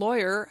Smith's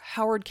lawyer,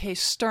 Howard K.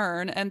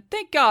 Stern, and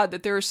thank God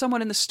that there is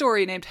someone in the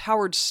story named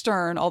Howard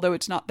Stern, although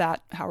it's not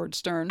that Howard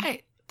Stern.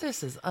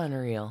 This is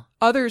unreal.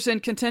 Others in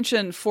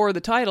contention for the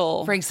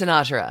title... Frank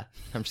Sinatra.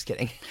 I'm just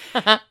kidding.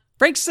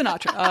 Frank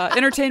Sinatra.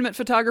 Entertainment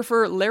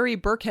photographer Larry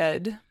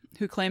Burkhead,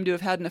 who claimed to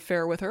have had an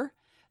affair with her.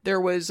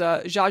 There was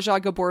Zsa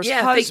Zsa Gabor's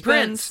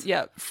husband.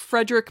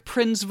 Frederick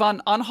Prinz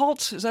von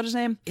Anhalt. Is that his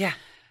name? Yeah.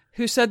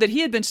 Who said that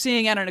he had been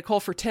seeing Anna Nicole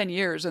for 10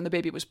 years and the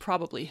baby was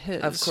probably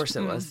his. Of course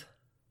it was.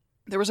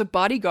 There was a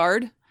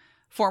bodyguard,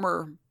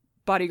 former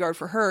bodyguard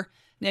for her,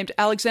 named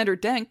Alexander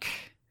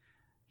Denk.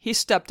 He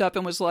stepped up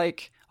and was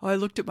like, I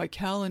looked at my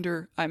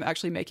calendar. I'm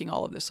actually making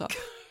all of this up.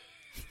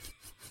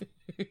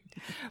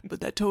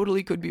 But that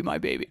totally could be my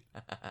baby.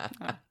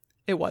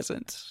 It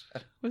wasn't.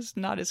 It was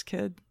not his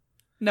kid.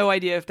 No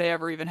idea if they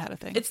ever even had a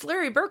thing. It's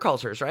Larry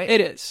Burkhalter's, right?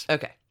 It is.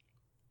 Okay.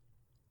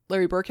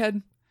 Larry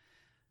Burkhead?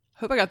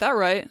 Hope I got that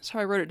right. That's how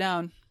I wrote it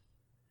down.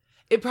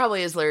 It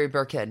probably is Larry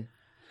Burkhead.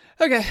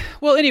 Okay.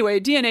 Well,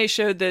 anyway, DNA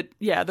showed that,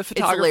 the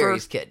photographer... It's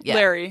Larry's kid. Yeah.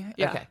 Larry.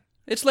 Yeah. Okay.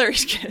 It's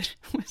Larry's kid.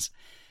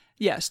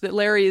 Yes, that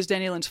Larry is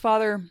Danny Lynn's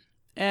father.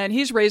 And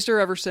he's raised her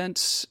ever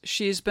since.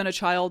 She's been a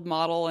child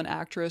model and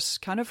actress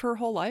kind of her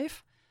whole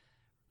life.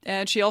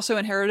 And she also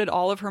inherited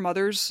all of her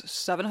mother's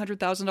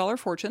 $700,000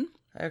 fortune.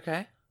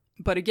 Okay.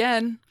 But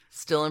again...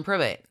 Still in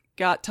probate.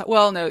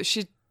 No,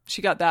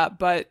 she got that,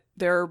 but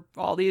there are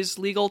all these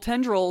legal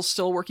tendrils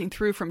still working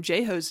through from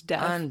J-Ho's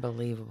death.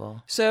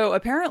 Unbelievable. So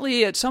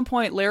apparently at some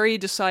point Larry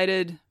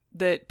decided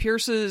that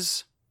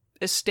Pierce's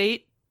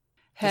estate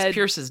had...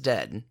 Pierce is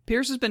dead.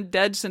 Pierce has been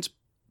dead since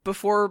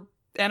before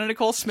Anna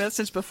Nicole Smith,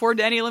 since before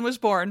Danny Lynn was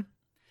born.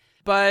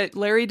 But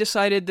Larry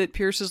decided that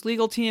Pierce's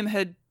legal team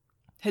had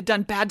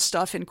done bad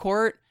stuff in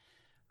court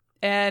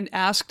and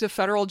asked a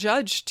federal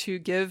judge to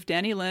give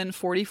Danny Lynn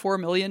 $44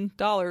 million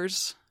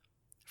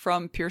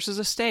from Pierce's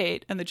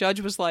estate. And the judge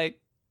was like,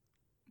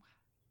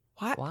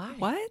 what? Why?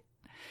 What?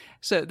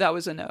 So that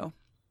was a no.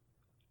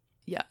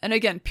 Yeah. And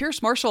again,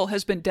 Pierce Marshall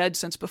has been dead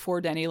since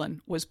before Danny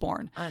Lynn was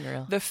born.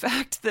 Unreal. The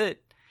fact that...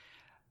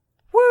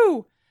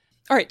 Woo!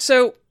 All right.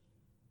 So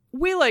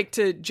we like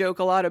to joke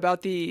a lot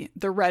about the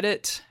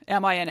Reddit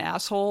 "Am I an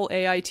asshole?"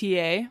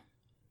 AITA,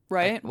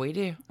 right? We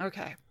do.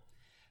 Okay.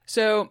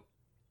 So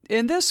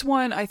in this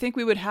one, I think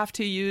we would have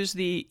to use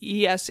the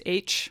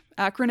ESH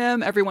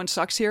acronym. Everyone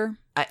sucks here.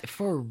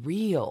 For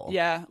real.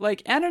 Yeah,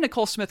 like Anna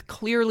Nicole Smith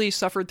clearly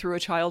suffered through a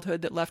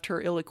childhood that left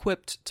her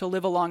ill-equipped to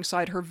live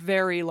alongside her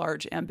very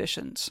large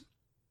ambitions.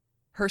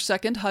 Her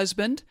second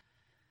husband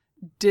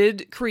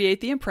did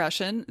create the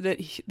impression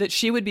that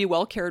she would be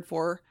well cared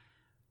for,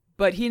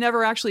 but he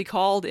never actually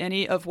called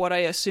any of what I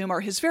assume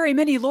are his very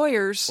many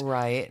lawyers to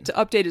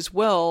update his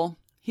will.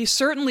 He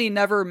certainly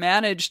never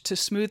managed to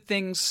smooth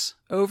things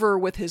over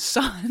with his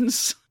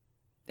sons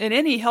in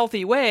any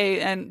healthy way,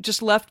 and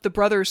just left the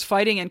brothers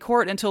fighting in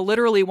court until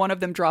literally one of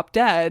them dropped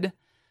dead.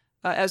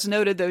 As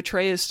noted, though,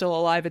 Trey is still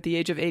alive at the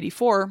age of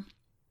 84.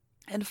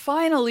 And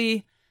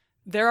finally,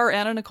 there are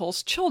Anna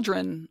Nicole's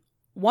children,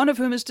 one of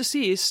whom is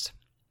deceased,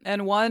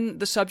 and one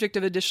the subject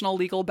of additional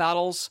legal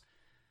battles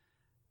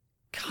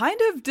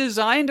kind of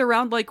designed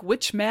around, like,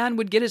 which man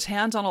would get his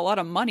hands on a lot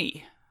of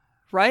money,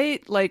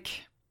 right?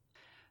 Like,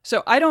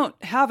 so I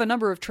don't have a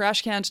number of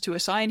trash cans to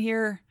assign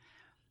here.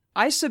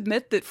 I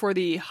submit that for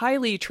the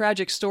highly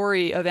tragic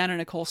story of Anna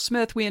Nicole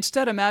Smith, we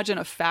instead imagine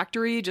a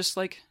factory just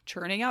like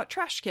churning out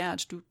trash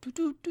cans,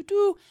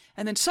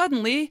 and then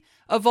suddenly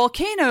a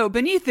volcano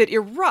beneath it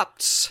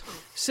erupts,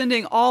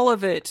 sending all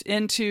of it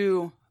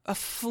into a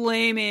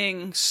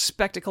flaming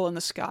spectacle in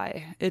the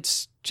sky.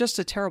 It's just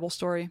a terrible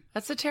story.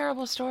 That's a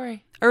terrible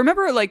story. I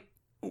remember like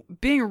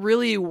being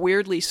really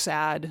weirdly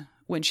sad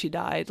when she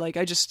died. Like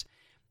I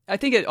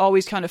think it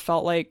always kind of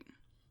felt like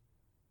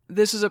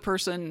this is a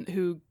person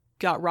who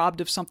got robbed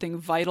of something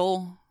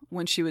vital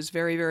when she was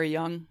very, very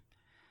young.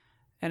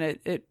 And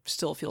it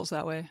still feels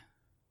that way.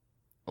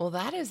 Well,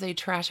 that is a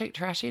trashy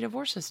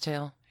divorce's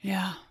tale.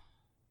 Yeah.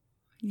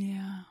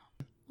 Yeah.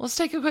 Let's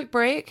take a quick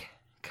break.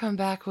 Come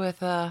back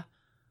with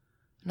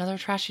another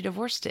trashy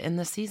divorce to end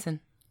the season.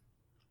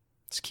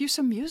 Let's cue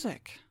some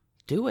music.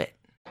 Do it.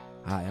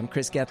 Hi, I'm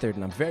Chris Gethard,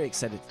 and I'm very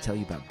excited to tell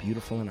you about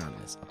Beautiful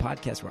Anonymous, a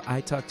podcast where I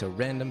talk to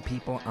random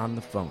people on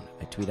the phone.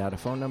 I tweet out a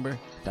phone number,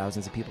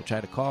 thousands of people try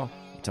to call.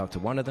 Talk to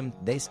one of them,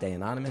 they stay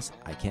anonymous,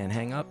 I can't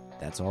hang up,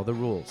 that's all the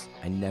rules.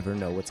 I never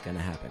know what's going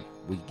to happen.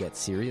 We get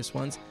serious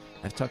ones.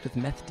 I've talked with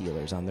meth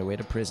dealers on their way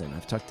to prison.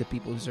 I've talked to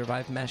people who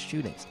survived mass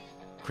shootings.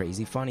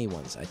 Crazy funny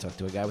ones. I talked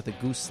to a guy with a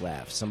goose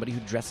laugh, somebody who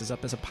dresses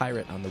up as a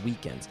pirate on the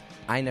weekends.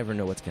 I never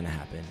know what's going to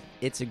happen.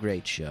 It's a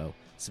great show.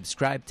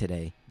 Subscribe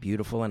today,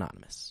 Beautiful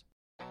Anonymous.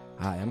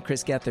 Hi, I'm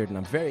Chris Gethard, and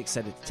I'm very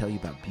excited to tell you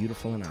about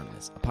Beautiful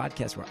Anonymous, a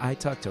podcast where I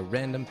talk to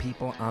random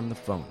people on the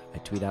phone. I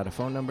tweet out a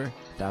phone number,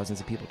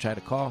 thousands of people try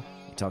to call.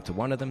 You talk to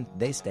one of them,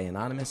 they stay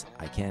anonymous,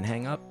 I can't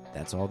hang up,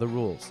 that's all the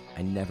rules.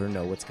 I never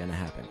know what's going to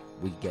happen.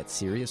 We get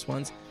serious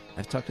ones.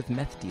 I've talked with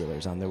meth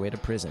dealers on their way to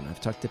prison.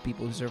 I've talked to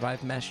people who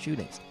survived mass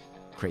shootings.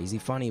 Crazy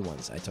funny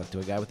ones. I talked to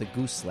a guy with a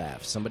goose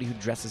laugh, somebody who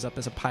dresses up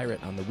as a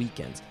pirate on the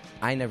weekends.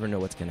 I never know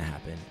what's going to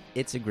happen.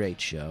 It's a great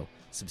show.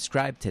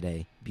 Subscribe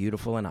today,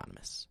 Beautiful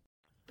Anonymous.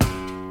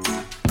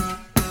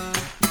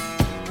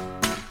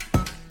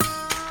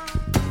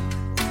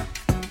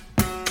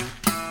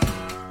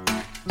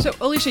 So,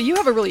 Alicia, you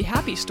have a really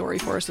happy story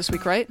for us this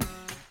week, right?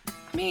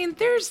 I mean,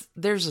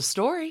 there's a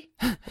story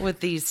with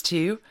these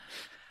two.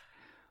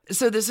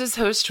 So this is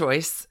Host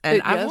Choice, and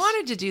Yes. I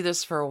wanted to do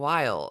this for a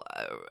while.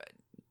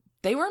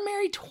 They were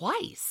married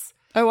twice.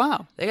 Oh,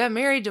 wow. They got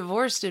married,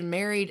 divorced, and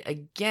married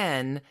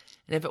again.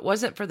 And if it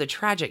wasn't for the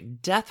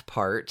tragic death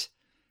part,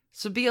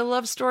 this would be a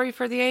love story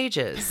for the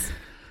ages.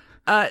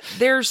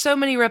 There are so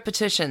many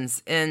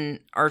repetitions in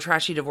our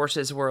trashy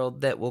divorces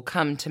world that will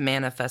come to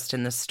manifest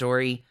in this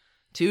story.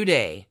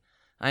 Today,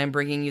 I am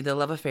bringing you the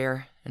love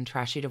affair and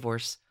trashy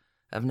divorce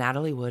of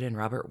Natalie Wood and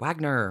Robert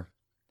Wagner.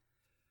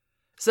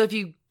 So if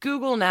you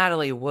Google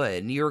Natalie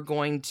Wood, you're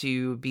going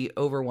to be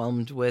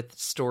overwhelmed with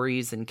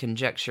stories and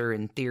conjecture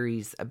and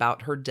theories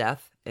about her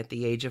death at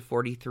the age of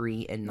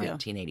 43 in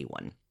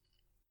 1981.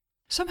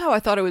 Somehow I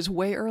thought it was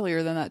way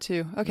earlier than that,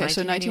 too. Okay,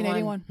 so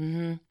 1981.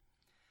 Mm-hmm.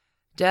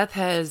 Death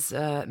has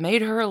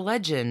made her a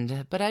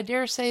legend, but I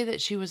dare say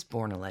that she was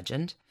born a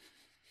legend.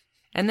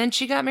 And then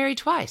she got married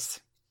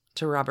twice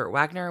to Robert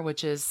Wagner,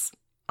 which is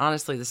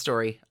honestly the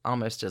story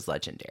almost as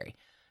legendary.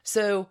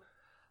 So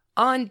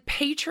on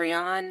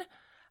Patreon,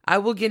 I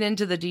will get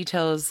into the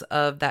details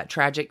of that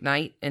tragic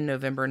night in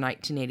November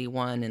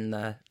 1981 and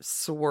the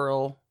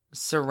swirl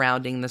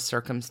surrounding the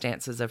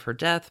circumstances of her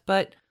death,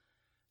 but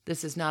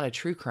this is not a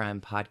true crime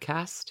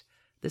podcast.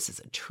 This is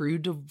a true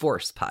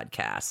divorce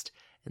podcast,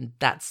 and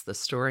that's the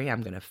story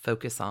I'm going to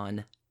focus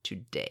on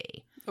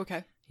today.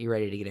 Okay. You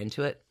ready to get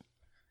into it?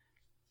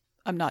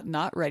 I'm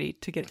not ready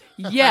to get...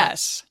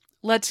 Yes!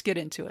 Let's get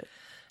into it.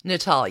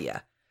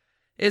 Natalia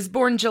is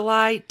born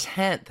July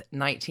 10th,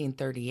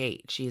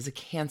 1938. She is a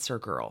Cancer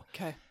girl.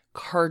 Okay.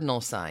 Cardinal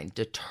sign,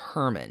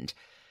 determined.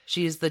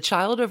 She is the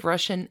child of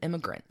Russian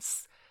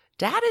immigrants.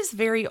 Dad is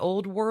very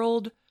old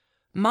world.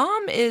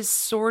 Mom is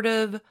sort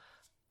of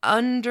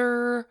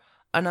under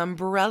an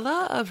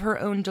umbrella of her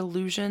own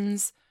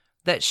delusions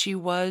that she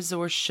was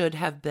or should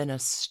have been a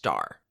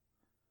star.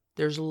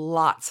 There's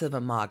lots of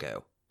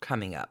imago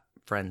coming up,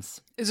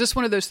 friends. Is this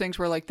one of those things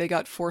where like they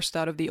got forced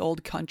out of the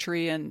old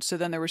country and so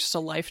then there was just a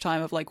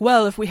lifetime of like,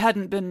 well, if we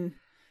hadn't been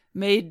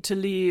made to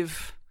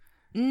leave?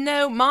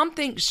 No, Mom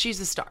thinks she's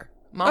a star.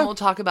 Mom will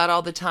talk about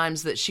all the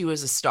times that she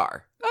was a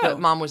star. But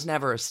Mom was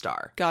never a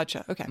star.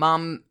 Gotcha. Okay.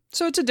 Mom...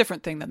 So it's a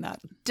different thing than that.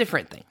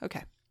 Different thing.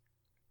 Okay.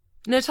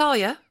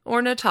 Natalia,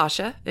 or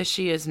Natasha, as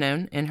she is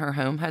known in her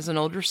home, has an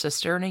older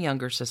sister and a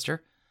younger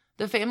sister.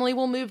 The family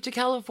will move to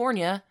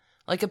California,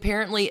 like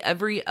apparently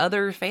every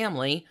other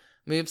family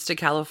moves to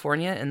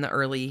California in the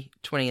early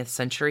 20th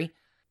century.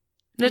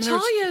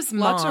 Natalia's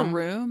mom... Lots of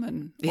room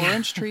and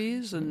orange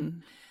trees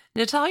and...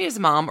 Natalia's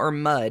mom, or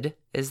Mud,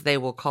 as they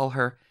will call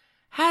her,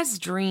 has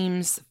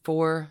dreams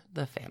for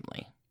the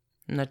family.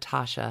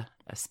 Natasha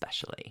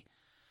especially.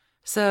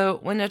 So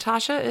when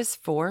Natasha is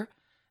 4,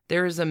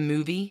 there is a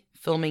movie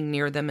filming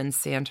near them in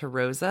Santa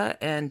Rosa,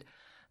 and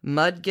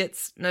Mud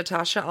gets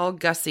Natasha all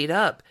gussied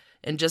up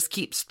and just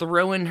keeps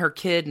throwing her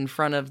kid in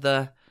front of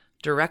the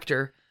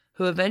director,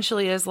 who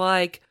eventually is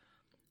like,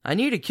 I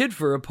need a kid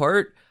for a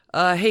part.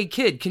 Hey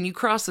kid, can you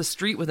cross the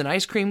street with an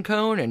ice cream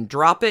cone and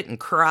drop it and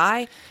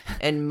cry?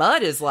 And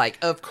Mud is like,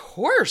 of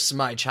course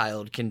my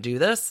child can do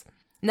this.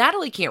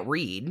 Natalie can't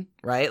read,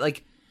 right?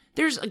 Like,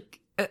 there's a...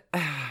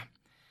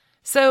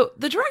 So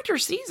the director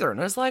sees her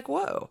and is like,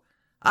 whoa,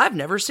 I've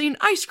never seen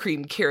ice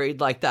cream carried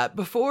like that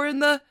before in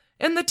the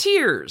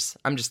tears.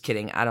 I'm just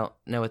kidding. I don't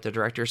know what the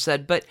director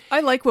said, but...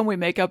 I like when we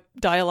make up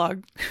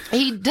dialogue.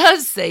 He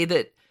does say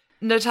that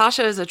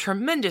Natasha is a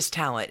tremendous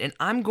talent and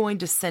I'm going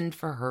to send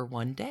for her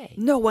one day.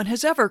 No one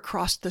has ever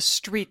crossed the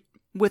street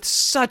with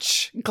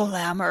such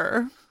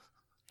glamour.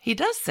 He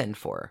does send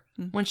for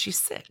her when she's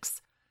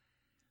 6.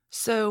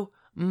 So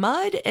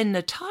Mud and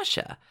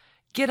Natasha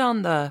get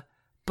on the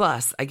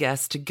bus, I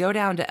guess, to go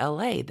down to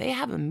LA. They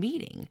have a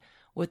meeting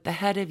with the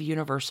head of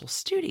Universal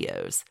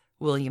Studios,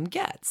 William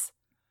Getz.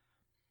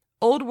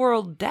 Old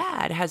World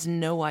Dad has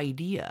no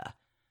idea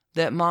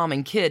that Mom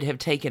and kid have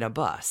taken a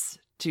bus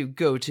to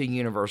go to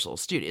Universal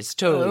Studios. It's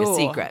totally a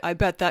secret. I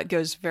bet that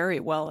goes very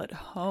well at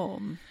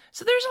home.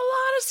 So there's a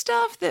lot of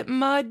stuff that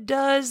Mud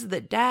does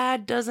that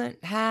Dad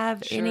doesn't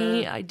have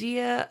any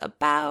idea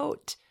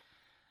about.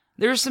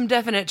 There's some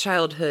definite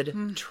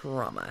childhood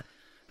trauma.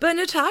 But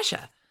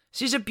Natasha,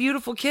 she's a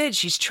beautiful kid.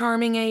 She's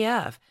charming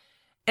AF.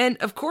 And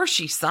of course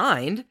she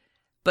signed,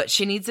 but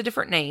she needs a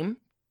different name.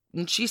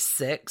 And she's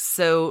 6,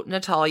 so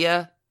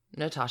Natasha,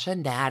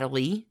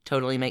 Natalie,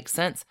 totally makes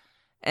sense.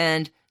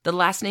 And the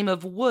last name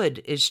of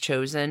Wood is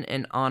chosen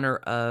in honor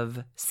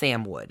of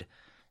Sam Wood.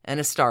 And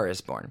a star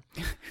is born.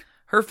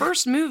 Her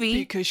first movie...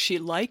 Because she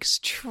likes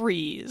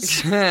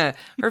trees. Her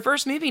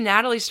first movie,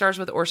 Natalie, stars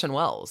with Orson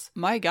Welles.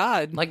 My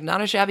God. Like,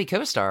 not a shabby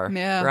co-star,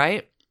 yeah.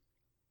 Right?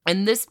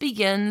 And this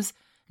begins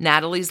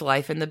Natalie's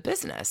life in the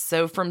business.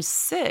 So from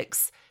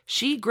 6,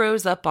 she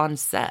grows up on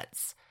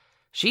sets.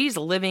 She's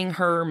living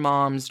her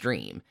mom's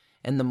dream.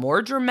 And the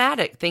more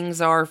dramatic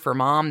things are for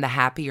Mom, the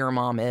happier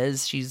Mom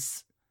is.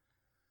 She's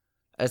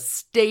a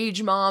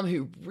stage mom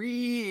who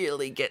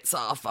really gets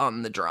off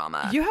on the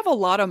drama. You have a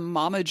lot of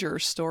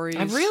momager stories.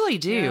 I really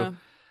do. Yeah.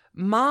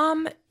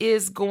 Mom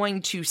is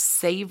going to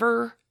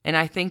savor, and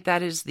I think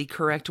that is the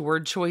correct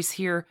word choice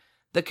here,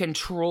 the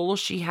control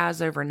she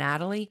has over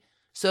Natalie.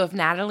 So if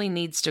Natalie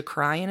needs to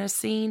cry in a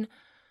scene,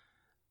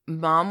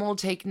 Mom will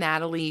take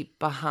Natalie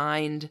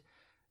behind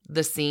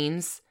the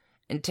scenes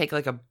and take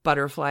like a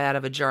butterfly out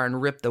of a jar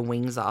and rip the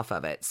wings off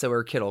of it so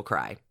her kid will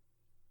cry.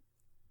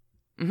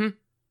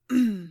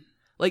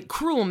 Like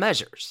cruel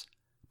measures.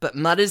 But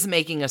Mud is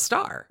making a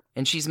star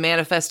and she's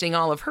manifesting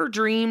all of her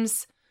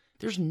dreams.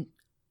 There's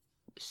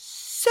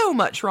so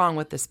much wrong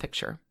with this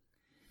picture.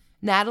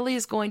 Natalie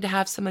is going to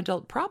have some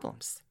adult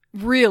problems.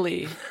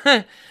 Really?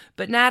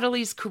 But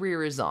Natalie's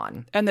career is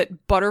on. And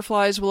that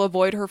butterflies will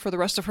avoid her for the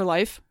rest of her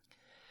life?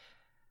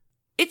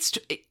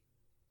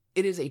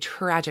 It is a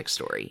tragic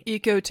story.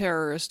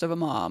 Eco-terrorist of a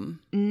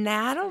mom.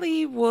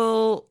 Natalie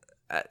will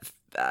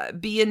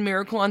be in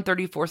Miracle on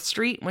 34th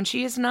Street when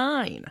she is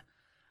 9.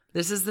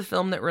 This is the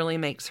film that really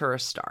makes her a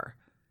star.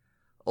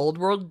 Old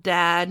World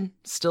Dad,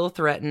 still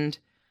threatened.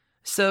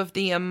 So if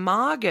the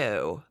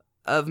imago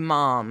of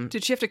Mom...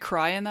 Did she have to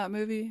cry in that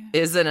movie?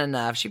 Isn't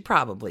enough. She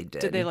probably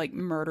did. Did they like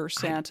murder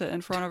Santa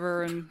in front of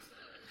her and...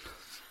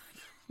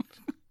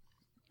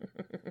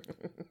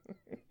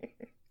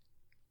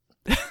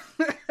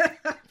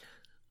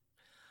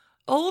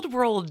 Old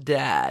World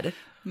Dad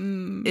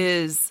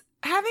is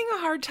having a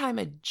hard time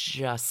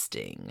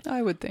adjusting.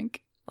 I would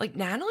think. Like,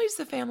 Natalie's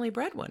the family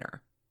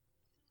breadwinner.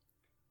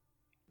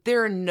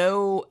 There's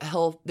no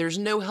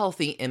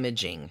healthy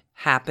imaging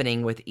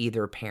happening with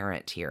either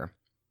parent here.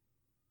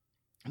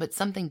 But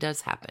something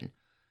does happen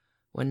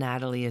when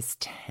Natalie is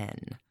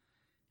 10.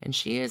 And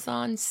she is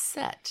on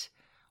set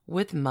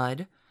with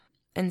Mud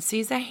and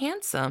sees a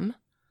handsome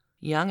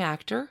young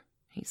actor.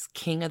 He's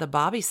king of the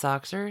Bobby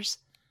Soxers,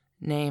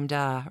 named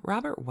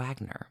Robert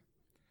Wagner.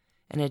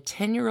 And a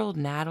 10-year-old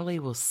Natalie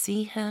will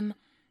see him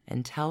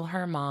and tell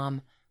her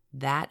mom,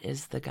 that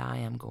is the guy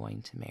I'm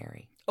going to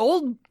marry.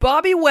 Old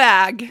Bobby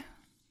Wag.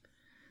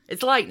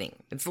 It's lightning.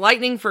 It's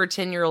lightning for a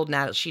 10-year-old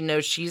Natalie. She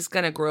knows she's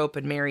going to grow up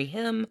and marry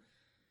him.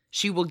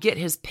 She will get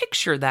his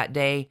picture that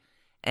day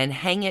and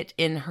hang it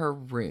in her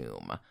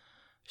room.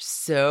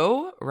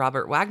 So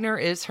Robert Wagner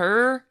is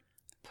her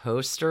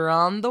poster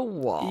on the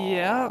wall.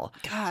 Yeah.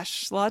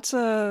 Gosh, lots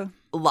of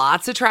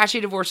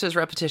trashy divorces,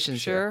 repetitions.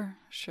 Sure.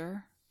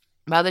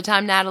 By the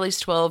time Natalie's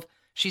 12,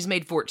 she's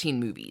made 14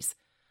 movies.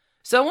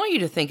 So I want you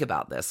to think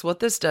about this,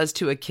 what this does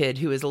to a kid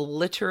who is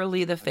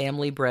literally the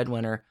family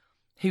breadwinner,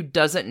 who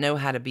doesn't know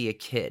how to be a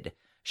kid.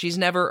 She's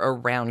never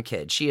around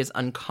kids. She is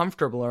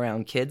uncomfortable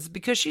around kids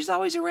because she's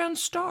always around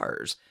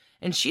stars.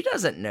 And she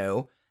doesn't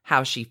know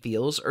how she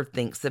feels or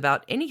thinks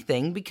about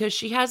anything because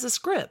she has a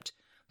script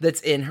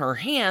that's in her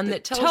hand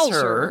that tells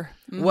her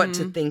what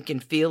to think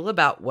and feel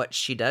about what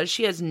she does.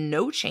 She has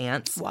no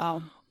chance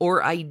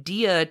or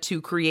idea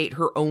to create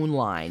her own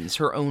lines,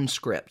 her own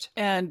script.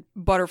 And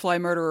Butterfly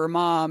Murderer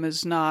Mom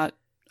is not,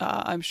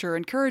 I'm sure,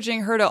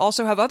 encouraging her to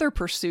also have other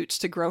pursuits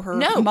to grow her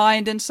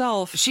mind and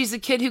self. She's a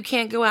kid who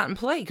can't go out and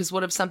play because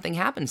what if something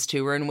happens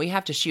to her and we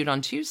have to shoot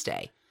on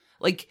Tuesday?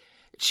 Like,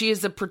 she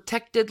is a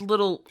protected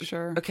little...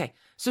 Sure. Okay.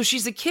 So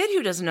she's a kid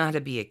who doesn't know how to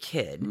be a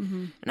kid.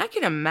 Mm-hmm. And I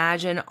can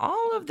imagine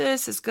all of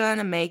this is going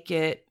to make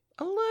it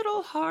a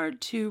little hard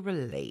to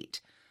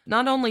relate.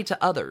 Not only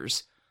to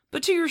others,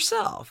 but to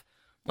yourself.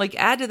 Like,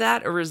 add to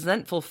that a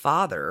resentful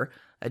father,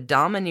 a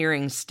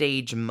domineering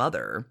stage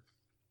mother.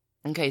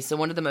 Okay, so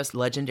one of the most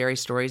legendary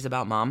stories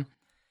about Mom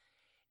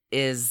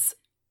is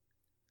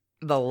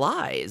the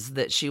lies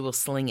that she will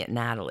sling at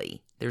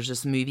Natalie. There's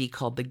this movie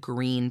called The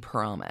Green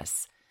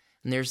Promise.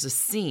 And there's a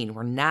scene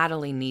where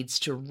Natalie needs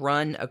to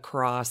run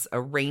across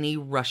a rainy,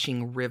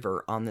 rushing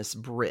river on this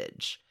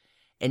bridge.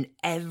 And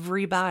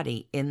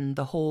everybody in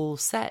the whole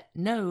set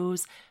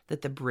knows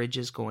that the bridge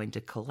is going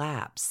to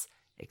collapse,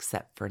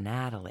 except for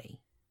Natalie.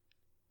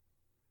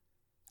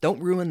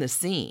 Don't ruin the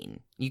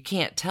scene. You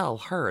can't tell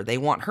her. They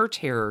want her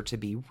terror to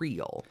be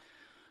real.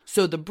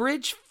 So the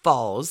bridge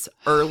falls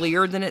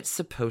earlier than it's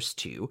supposed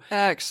to.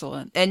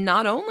 Excellent. And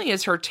not only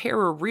is her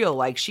terror real,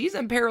 like she's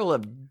in peril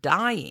of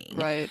dying.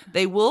 Right.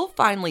 They will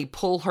finally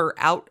pull her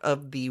out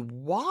of the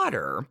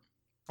water.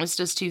 It's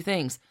just two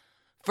things.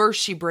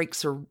 First, she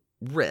breaks her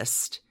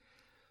wrist,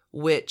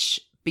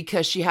 which,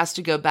 because she has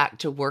to go back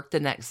to work the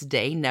next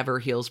day, never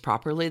heals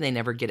properly. They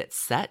never get it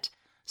set.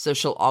 So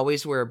she'll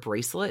always wear a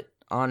bracelet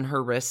on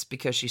her wrist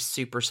because she's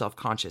super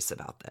self-conscious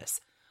about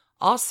this.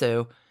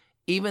 Also,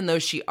 even though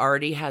she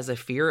already has a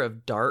fear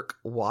of dark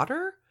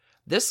water,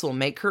 this will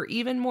make her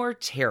even more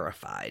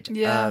terrified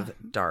of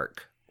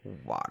dark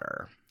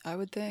water. I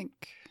would think.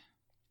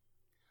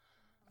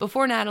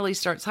 Before Natalie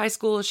starts high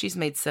school, she's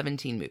made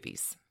 17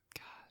 movies.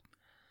 God.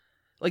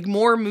 Like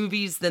more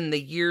movies than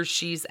the years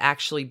she's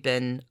actually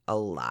been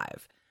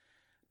alive.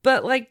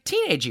 But like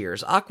teenage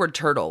years, Awkward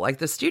Turtle, like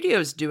the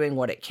studio's doing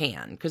what it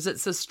can because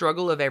it's a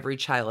struggle of every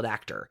child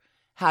actor.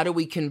 How do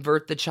we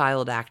convert the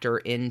child actor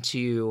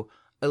into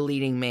a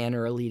leading man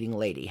or a leading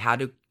lady? How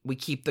do we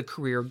keep the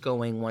career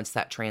going once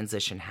that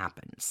transition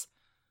happens?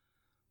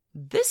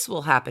 This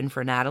will happen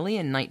for Natalie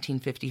in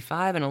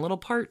 1955 in a little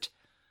part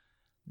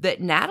that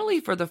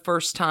Natalie, for the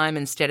first time,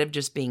 instead of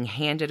just being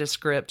handed a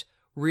script,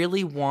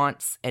 really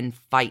wants and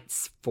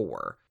fights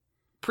for.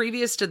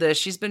 Previous to this,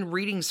 she's been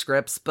reading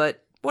scripts,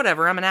 but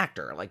whatever, I'm an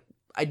actor. Like,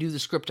 I do the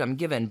script I'm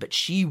given, but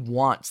she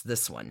wants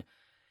this one.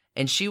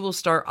 And she will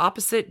star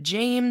opposite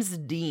James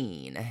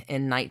Dean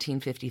in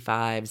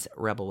 1955's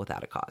Rebel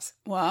Without a Cause.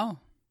 Wow.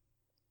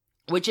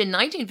 Which in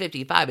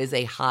 1955 is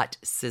a hot,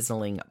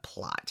 sizzling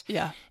plot.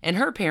 Yeah. And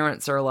her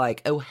parents are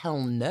like, oh,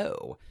 hell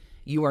no.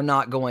 You are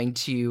not going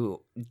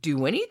to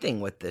do anything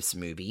with this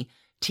movie.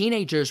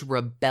 Teenagers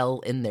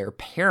rebel in their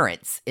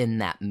parents in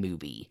that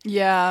movie.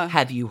 Yeah.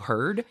 Have you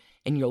heard?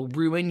 And you'll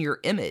ruin your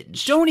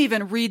image. Don't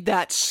even read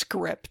that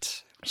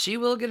script. She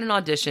will get an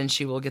audition.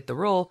 She will get the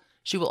role.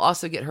 She will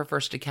also get her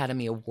first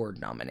Academy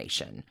Award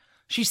nomination.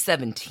 She's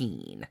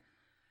 17.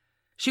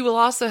 She will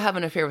also have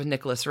an affair with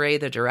Nicholas Ray,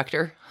 the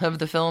director of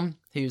the film,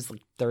 who's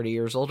like 30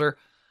 years older.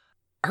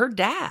 Her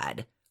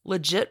dad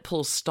legit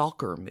pulls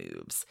stalker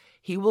moves.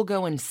 He will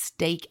go and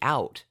stake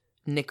out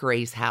Nick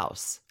Ray's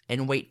house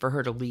and wait for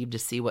her to leave to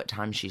see what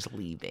time she's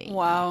leaving.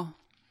 Wow.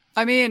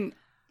 I mean,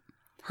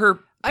 her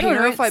I don't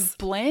know if I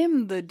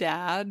blame the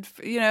dad.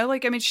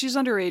 She's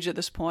underage at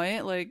this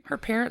point. Like, her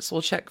parents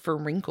will check for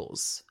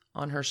wrinkles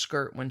on her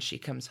skirt when she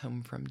comes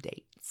home from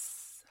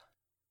dates.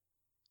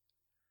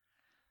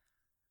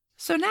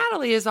 So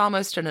Natalie is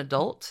almost an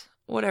adult,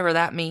 whatever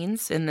that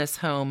means, in this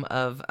home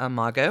of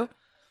Imago.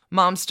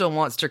 Mom still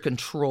wants to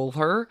control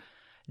her.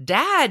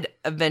 Dad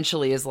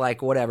eventually is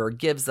like, whatever,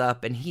 gives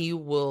up, and he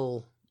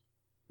will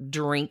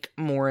drink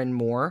more and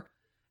more.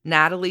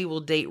 Natalie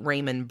will date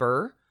Raymond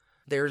Burr.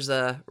 There's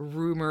a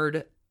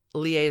rumored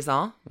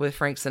liaison with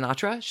Frank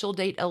Sinatra. She'll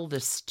date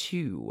Elvis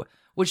too,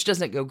 which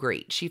doesn't go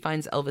great. She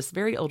finds Elvis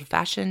very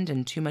old-fashioned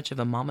and too much of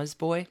a mama's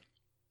boy.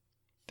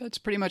 That's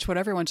pretty much what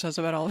everyone says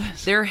about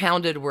Elvis. They're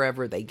hounded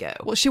wherever they go.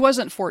 Well, she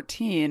wasn't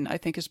 14, I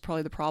think is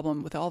probably the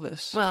problem with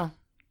Elvis. Well,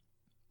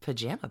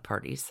 pajama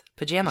parties.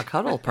 Pajama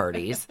cuddle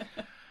parties.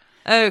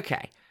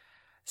 Okay.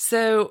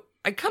 So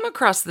I come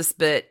across this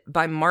bit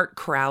by Mark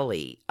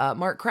Crowley.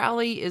 Mark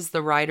Crowley is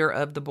the writer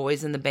of The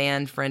Boys in the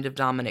Band, friend of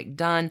Dominic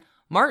Dunn.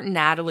 Mark and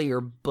Natalie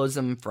are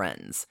bosom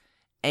friends.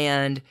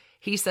 And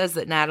he says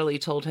that Natalie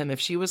told him if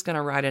she was going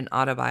to write an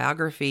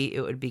autobiography,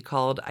 it would be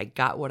called I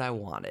Got What I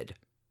Wanted.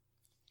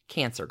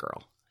 Cancer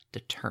girl.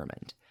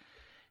 Determined.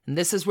 And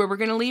this is where we're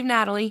going to leave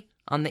Natalie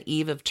on the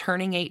eve of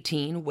turning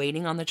 18,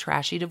 waiting on the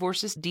trashy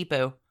divorces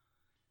depot,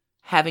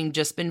 having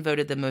just been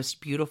voted the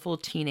most beautiful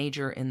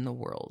teenager in the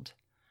world.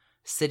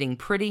 Sitting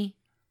pretty,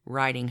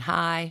 riding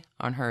high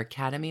on her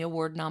Academy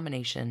Award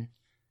nomination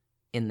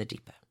in the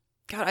depot.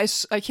 God,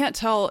 I can't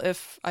tell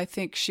if I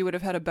think she would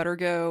have had a better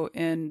go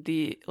in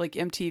the like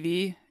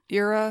MTV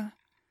era,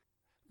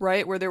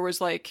 right? Where there was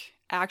like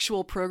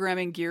actual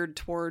programming geared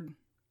toward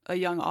a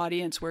young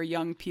audience where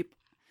young people,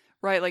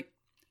 right? Like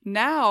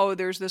now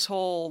there's this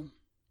whole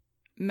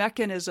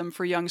mechanism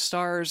for young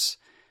stars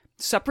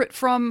separate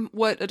from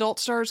what adult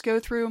stars go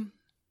through.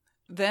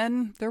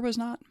 Then there was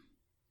not.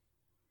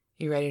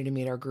 You ready to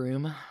meet our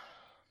groom?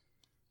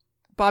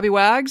 Bobby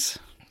Wags?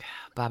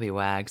 Bobby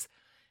Wags.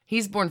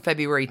 He's born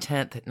February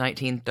 10th,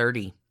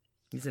 1930.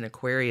 He's an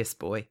Aquarius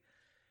boy.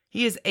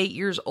 He is 8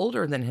 years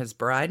older than his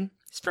bride.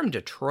 He's from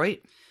Detroit.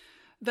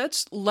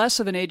 That's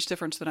less of an age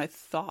difference than I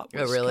thought.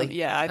 Oh,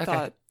 really? I Okay.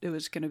 thought it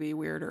was going to be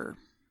weirder.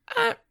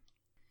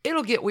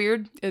 It'll get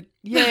weird.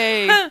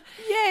 Yay.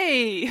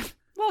 Yay.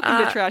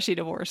 Welcome to Trashy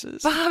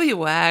Divorces. Bobby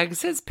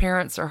Wags, his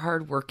parents are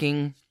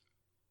hardworking.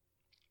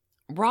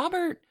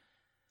 Robert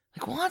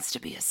wants to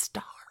be a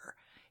star.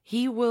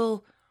 He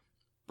will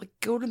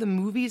go to the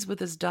movies with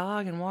his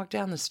dog and walk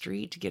down the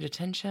street to get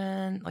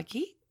attention.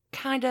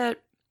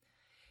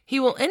 He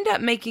will end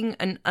up making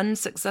an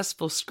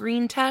unsuccessful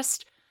screen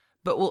test,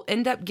 but will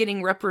end up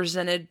getting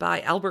represented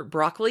by Albert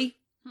Broccoli.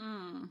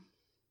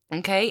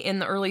 Okay, in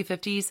the early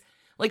 50s.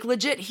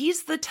 Legit,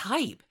 he's the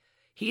type.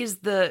 He's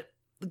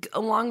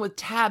along with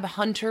Tab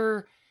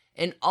Hunter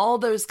and all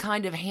those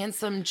kind of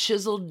handsome,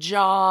 chiseled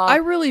jaw. I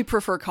really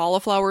prefer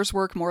cauliflower's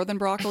work more than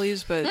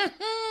broccoli's, but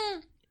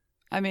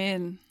I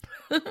mean,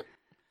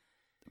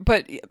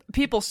 but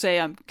people say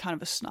I'm kind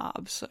of a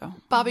snob, so.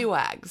 Bobby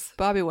Wags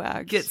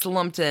Gets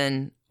lumped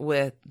in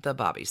with the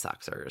Bobby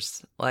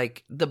Soxers,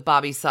 the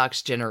Bobby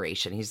Sox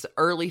generation. He's the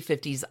early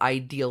 50s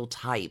ideal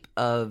type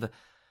of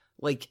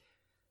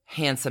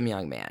handsome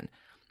young man.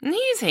 And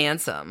he's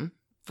handsome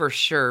for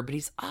sure, but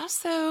he's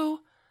also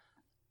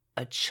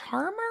a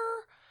charmer.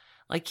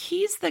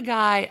 He's the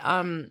guy,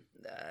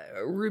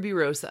 Ruby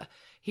Rosa.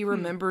 He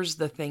remembers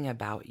the thing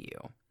about you.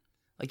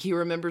 He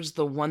remembers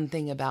the one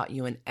thing about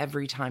you, and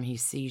every time he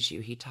sees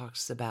you, he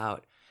talks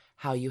about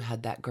how you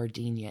had that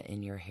gardenia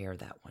in your hair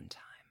that one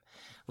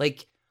time.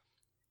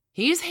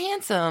 He's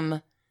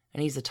handsome,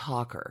 and he's a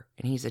talker,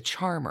 and he's a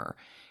charmer.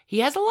 He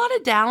has a lot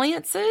of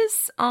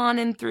dalliances on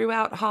and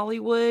throughout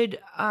Hollywood.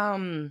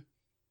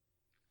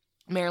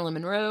 Marilyn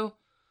Monroe,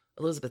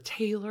 Elizabeth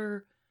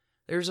Taylor.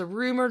 There's a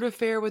rumored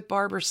affair with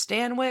Barbara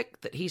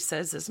Stanwyck that he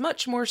says is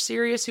much more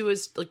serious, who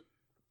is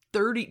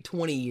 30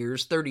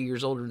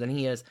 years older than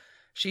he is.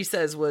 She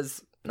says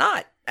was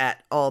not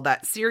at all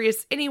that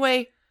serious.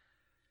 Anyway,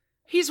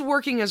 he's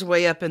working his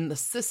way up in the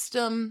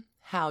system.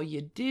 How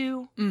you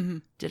do? Mm-hmm.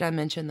 Did I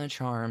mention the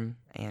charm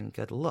and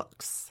good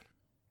looks?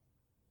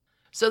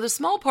 So the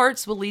small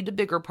parts will lead to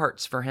bigger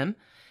parts for him.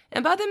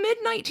 And by the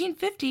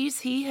mid-1950s,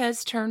 he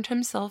has turned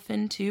himself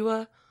into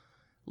a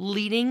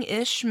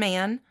leading-ish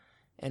man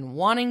and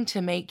wanting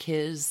to make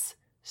his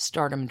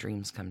stardom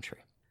dreams come true.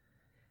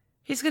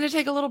 He's going to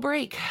take a little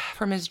break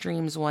from his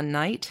dreams one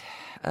night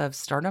of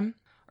stardom,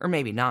 or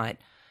maybe not.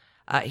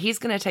 He's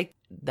going to take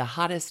the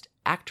hottest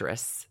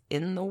actress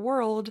in the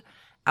world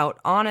out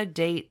on a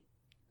date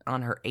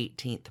on her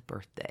 18th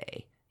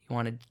birthday. You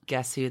want to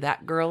guess who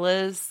that girl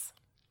is?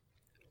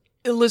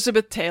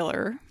 Elizabeth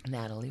Taylor.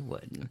 Natalie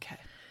Wood. Okay.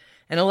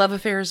 And a love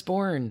affair is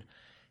born.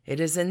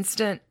 It is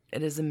instant.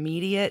 It is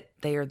immediate.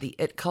 They are the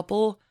it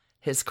couple.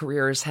 His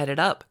career is headed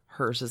up.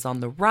 Hers is on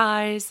the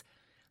rise.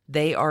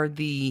 They are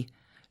the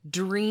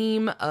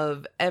dream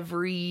of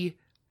every...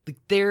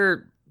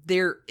 They're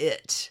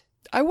it.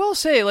 I will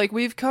say,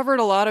 we've covered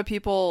a lot of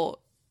people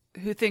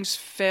who things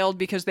failed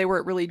because they were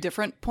at really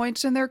different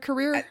points in their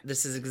career.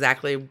 This is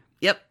exactly...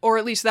 Yep. Or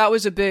at least that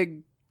was a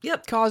big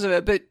Yep. cause of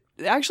it. But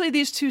actually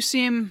these two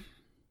seem...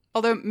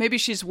 Although maybe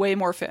she's way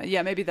more...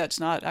 maybe that's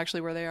not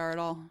actually where they are at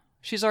all.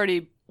 She's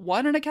already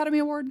won an Academy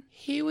Award?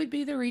 He would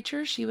be the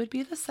reacher. She would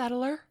be the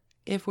settler.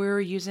 If we were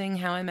using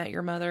How I Met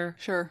Your Mother.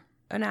 Sure.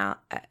 Now,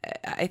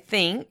 I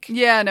think.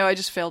 Yeah, no, I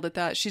just failed at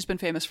that. She's been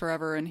famous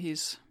forever, and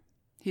he's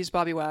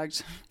Bobby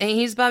Wags. And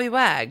he's Bobby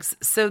Wags.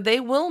 So they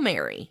will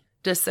marry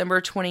December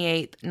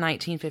 28th,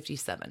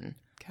 1957.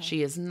 Okay.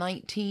 She is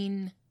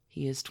 19.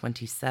 He is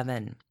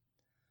 27.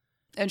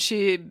 And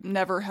she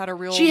never had a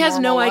real She has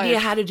no normal idea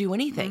life. how to do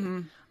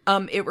anything.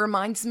 Mm-hmm. It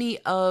reminds me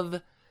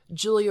of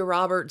Julia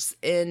Roberts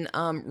in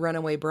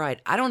Runaway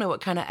Bride. I don't know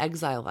what kind of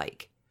eggs I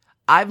like.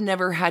 I've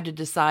never had to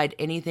decide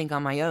anything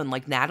on my own.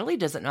 Natalie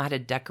doesn't know how to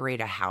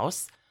decorate a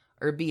house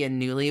or be a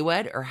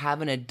newlywed or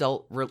have an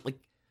adult.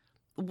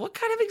 what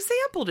kind of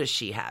example does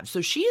she have?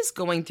 So she is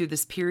going through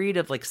this period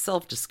of like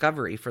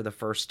self-discovery for the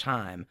first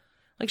time.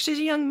 Like she's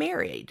a young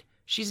married.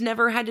 She's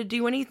never had to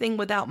do anything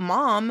without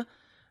mom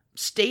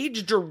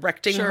stage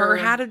directing her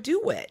how to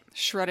do it.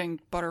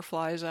 Shredding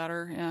butterflies at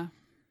her, yeah.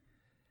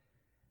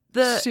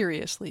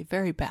 Seriously,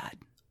 very bad.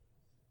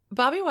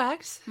 Bobby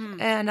Wags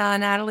and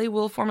Natalie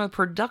will form a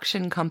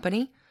production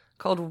company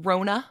called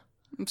Rona.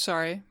 I'm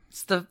sorry.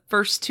 It's the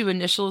first two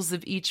initials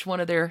of each one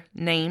of their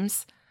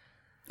names.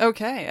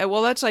 Okay.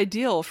 Well, that's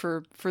ideal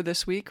for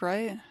this week,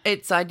 right?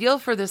 It's ideal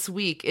for this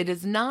week. It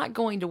is not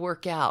going to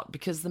work out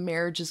because the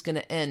marriage is going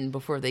to end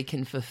before they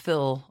can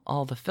fulfill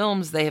all the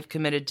films they have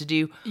committed to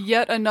do.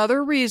 Yet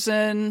another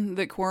reason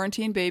that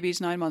Quarantine Babies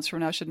 9 months from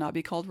now should not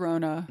be called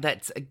Rona.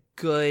 That's a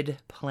good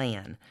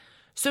plan.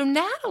 So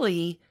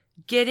Natalie,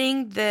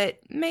 getting that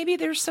maybe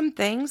there's some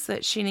things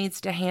that she needs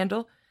to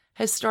handle,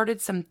 has started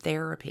some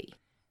therapy.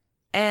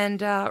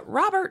 And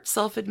Robert,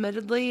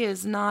 self-admittedly,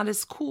 is not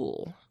as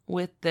cool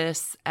with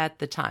this at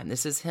the time.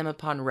 This is him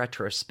upon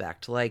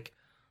retrospect. Like,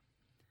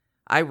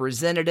 I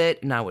resented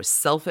it and I was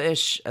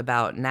selfish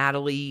about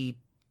Natalie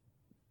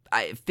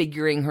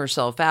figuring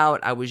herself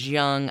out. I was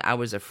young. I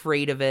was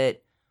afraid of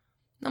it.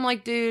 I'm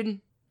like, dude,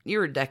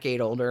 you're a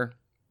decade older.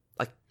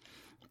 Like,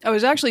 I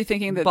was actually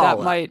thinking that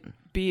might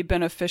be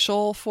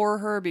beneficial for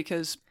her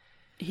because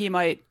he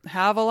might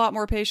have a lot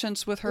more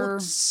patience with her. Well,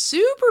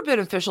 super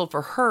beneficial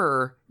for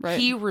her. Right.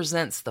 He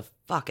resents the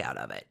fuck out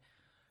of it.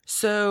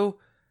 So,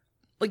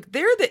 like,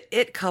 they're the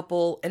it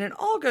couple and it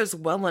all goes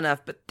well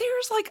enough, but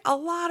there's like a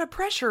lot of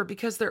pressure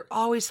because they're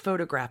always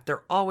photographed.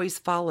 They're always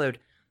followed.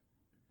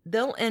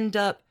 They'll end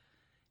up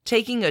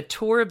taking a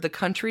tour of the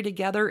country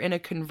together in a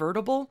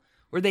convertible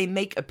where they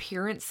make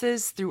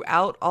appearances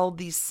throughout all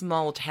these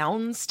small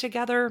towns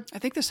together. I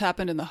think this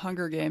happened in the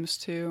Hunger Games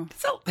too.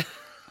 So,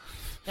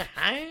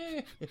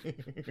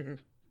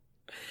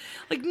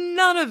 like,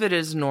 none of it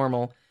is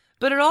normal,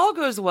 but it all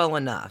goes well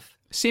enough.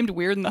 Seemed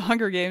weird in the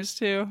Hunger Games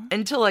too.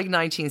 Until like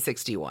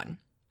 1961.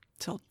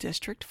 Till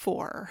District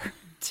 4.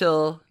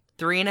 Till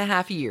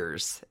 3.5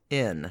 years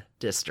in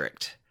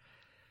District.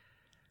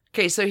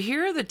 Okay, so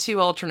here are the two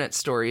alternate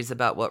stories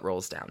about what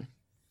rolls down.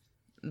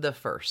 The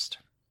first.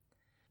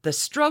 The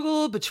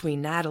struggle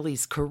between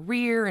Natalie's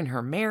career and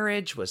her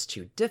marriage was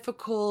too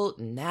difficult,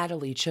 and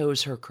Natalie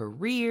chose her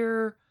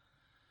career.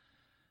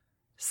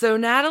 So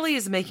Natalie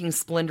is making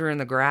Splendor in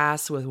the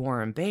Grass with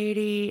Warren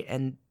Beatty,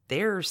 and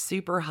they're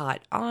super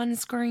hot on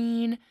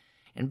screen.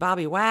 And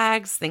Bobby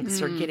Wags thinks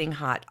they're getting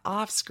hot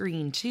off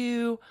screen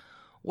too.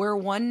 Where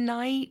one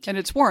night... And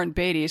it's Warren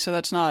Beatty, so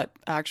that's not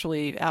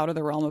actually out of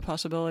the realm of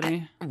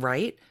possibility.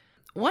 Right?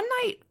 One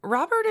night,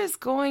 Robert is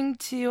going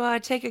to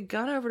take a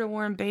gun over to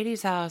Warren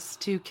Beatty's house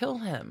to kill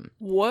him.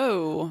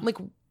 Whoa. Like,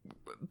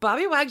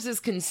 Bobby Wags is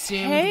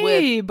consumed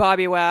with... Hey,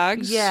 Bobby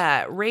Wags.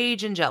 Yeah,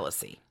 rage and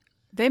jealousy.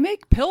 They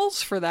make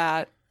pills for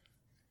that.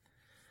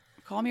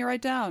 Call me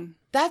right down.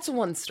 That's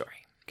one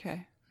story.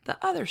 Okay. The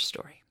other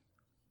story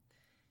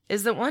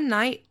is that one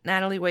night,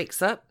 Natalie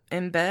wakes up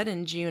in bed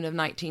in June of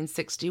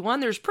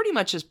 1961. There's pretty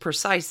much a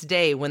precise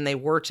day when they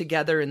were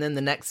together, and then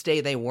the next day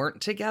they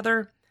weren't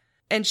together.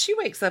 And she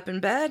wakes up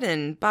in bed,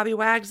 and Bobby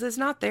Wags is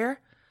not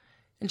there.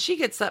 And she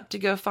gets up to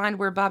go find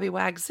where Bobby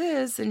Wags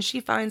is, and she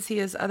finds he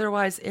is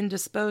otherwise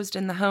indisposed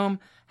in the home,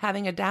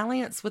 having a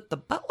dalliance with the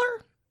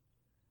butler.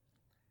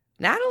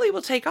 Natalie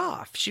will take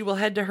off. She will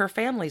head to her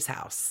family's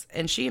house,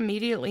 and she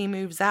immediately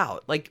moves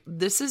out. Like,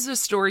 this is a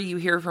story you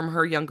hear from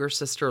her younger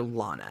sister,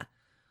 Lana.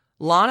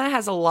 Lana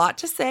has a lot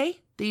to say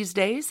these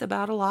days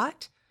about a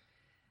lot.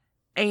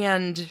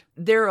 And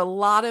there are a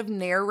lot of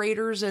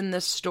narrators in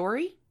this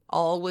story,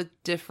 all with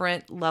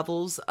different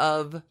levels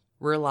of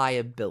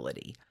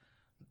reliability.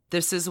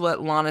 This is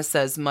what Lana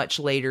says much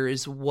later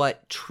is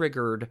what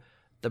triggered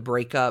the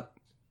breakup.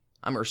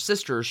 I'm her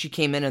sister. She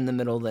came in the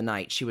middle of the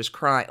night. She was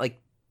crying. Like,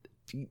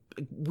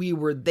 we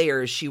were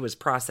there as she was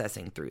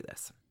processing through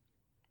this.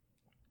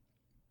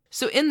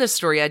 So in this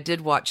story, I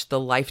did watch the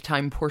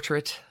Lifetime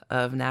portrait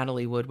of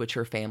Natalie Wood, which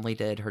her family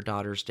did, her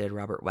daughters did,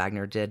 Robert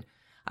Wagner did.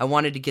 I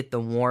wanted to get the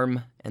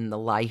warm and the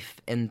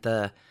life and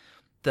the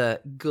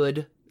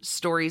good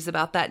stories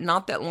about that.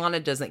 Not that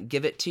Lana doesn't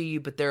give it to you,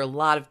 but there are a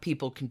lot of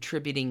people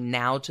contributing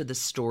now to the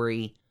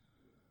story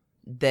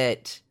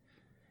that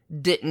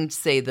didn't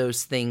say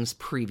those things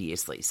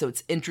previously. So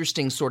it's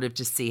interesting sort of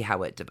to see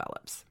how it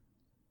develops.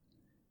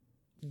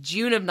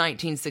 June of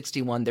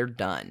 1961, they're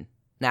done.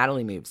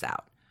 Natalie moves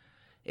out.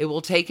 It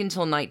will take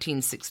until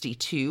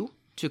 1962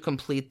 to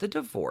complete the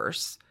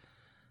divorce.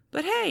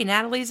 But hey,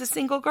 Natalie's a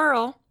single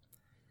girl.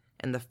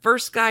 And the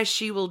first guy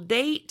she will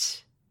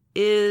date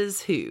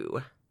is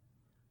who?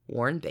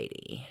 Warren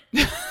Beatty.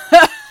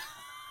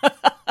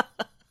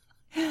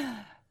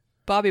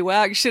 Bobby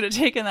Wags should have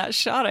taken that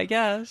shot, I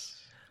guess.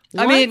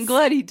 I mean,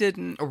 glad he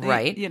didn't.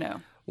 Right. You know.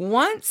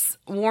 Once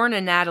Warren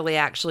and Natalie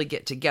actually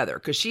get together,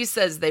 because she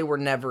says they were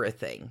never a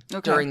thing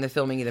during the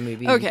filming of the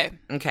movie. Okay.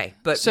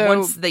 But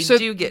once they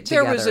do get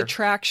together. There was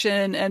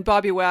attraction, and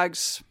Bobby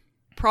Wags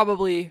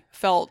probably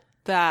felt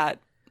that,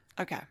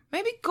 Okay.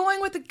 Maybe going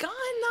with a gun,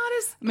 not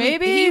as...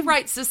 Maybe. He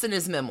writes this in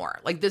his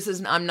memoir. Like, this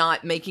is... I'm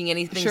not making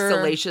anything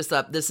salacious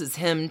up. This is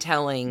him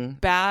telling...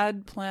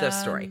 Bad plan. The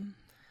story.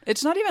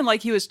 It's not even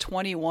like he was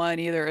 21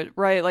 either,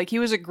 right? Like, he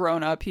was a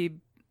grown-up.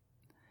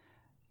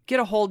 Get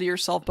a hold of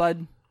yourself,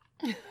 bud.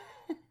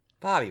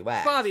 Bobby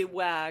Wags. Bobby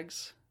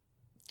Wags.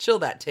 Chill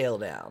that tail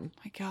down.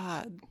 My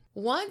God.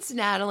 Once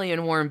Natalie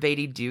and Warren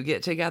Beatty do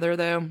get together,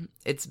 though,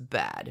 it's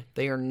bad.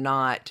 They are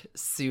not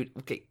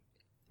Okay,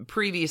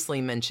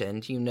 previously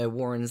mentioned,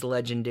 Warren's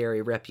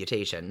legendary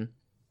reputation.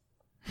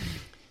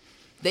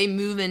 They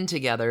move in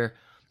together,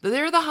 but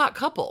they're the hot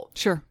couple.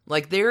 Sure.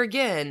 Like, they're,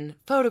 again,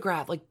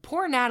 photographed. Like,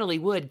 poor Natalie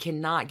Wood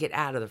cannot get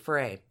out of the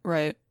fray.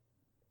 Right.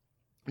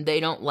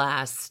 They don't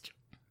last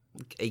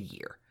a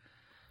year.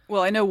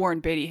 Well, I know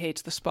Warren Beatty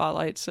hates the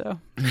spotlight, so.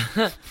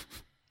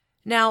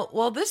 Now,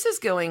 while this is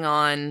going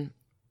on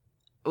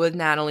with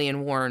Natalie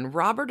and Warren,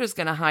 Robert is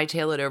going to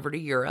hightail it over to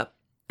Europe,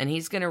 and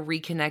he's going to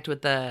reconnect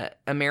with the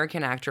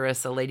American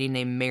actress, a lady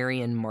named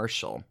Marion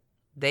Marshall.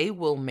 They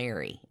will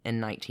marry in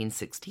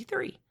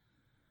 1963.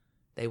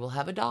 They will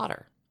have a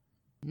daughter.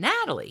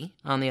 Natalie,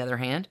 on the other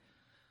hand,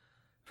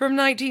 from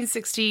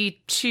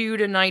 1962 to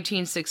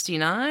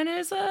 1969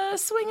 is a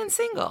swinging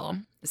single,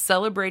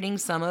 celebrating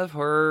some of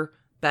her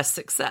best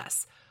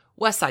success.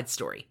 West Side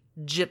Story,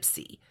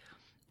 Gypsy,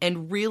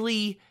 and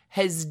really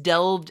has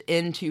delved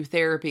into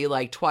therapy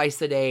like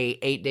twice a day,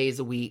 8 days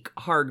a week,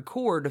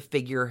 hardcore to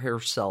figure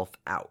herself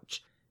out.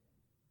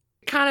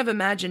 Kind of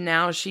imagine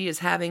now she is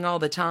having all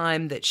the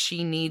time that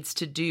she needs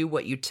to do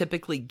what you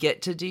typically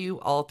get to do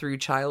all through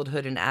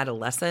childhood and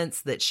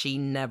adolescence that she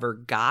never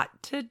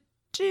got to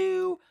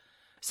do.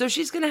 So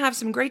she's going to have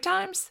some great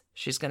times.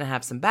 She's going to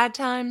have some bad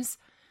times.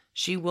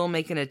 She will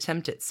make an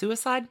attempt at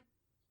suicide.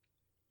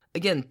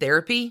 Again,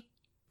 therapy,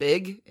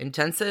 big,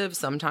 intensive,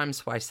 sometimes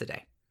twice a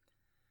day.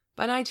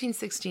 By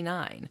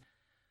 1969,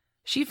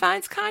 she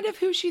finds kind of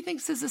who she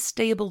thinks is a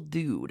stable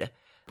dude.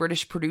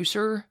 British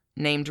producer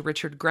named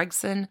Richard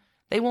Gregson.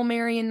 They will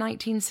marry in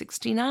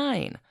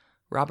 1969.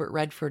 Robert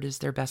Redford is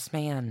their best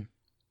man.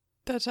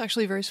 That's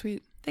actually very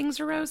sweet. Things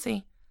are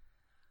rosy.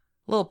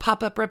 Little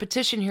pop-up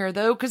repetition here,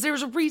 though, because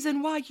there's a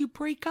reason why you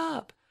break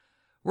up.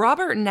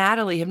 Robert and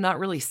Natalie have not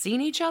really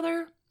seen each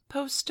other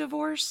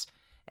post-divorce.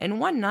 And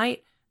one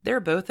night, they're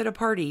both at a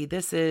party.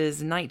 This is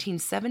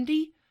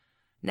 1970.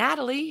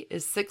 Natalie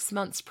is 6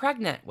 months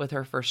pregnant with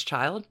her first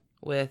child,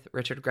 with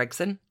Richard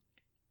Gregson.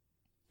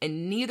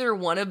 And neither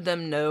one of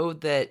them know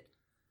that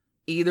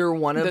either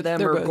one of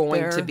them are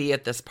going to be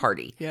at this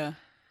party. Yeah.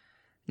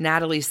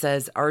 Natalie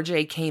says,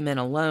 RJ came in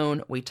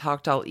alone. We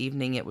talked all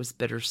evening. It was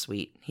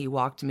bittersweet. He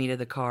walked me to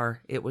the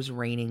car. It was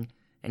raining,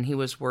 and he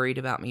was worried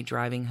about me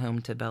driving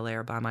home to Bel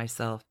Air by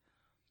myself.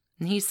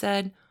 And he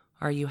said,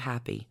 "Are you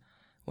happy?"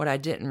 What I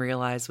didn't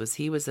realize was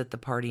he was at the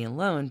party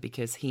alone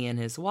because he and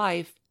his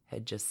wife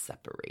had just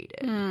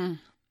separated.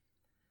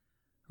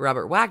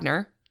 Robert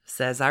Wagner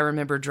says, I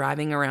remember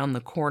driving around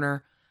the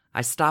corner.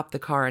 I stopped the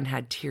car and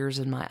had tears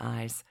in my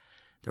eyes.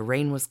 The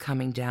rain was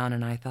coming down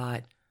and I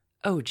thought,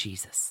 oh,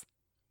 Jesus.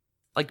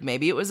 Like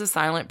maybe it was a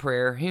silent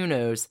prayer. Who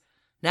knows?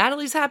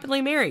 Natalie's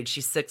happily married.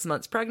 She's 6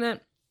 months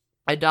pregnant.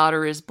 A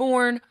daughter is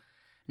born.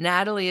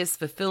 Natalie is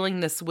fulfilling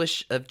this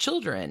wish of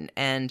children.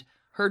 And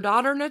her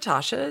daughter,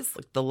 Natasha, is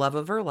like the love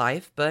of her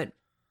life. But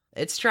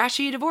it's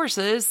trashy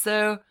divorces.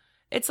 So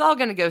it's all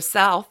going to go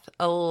south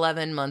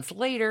 11 months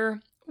later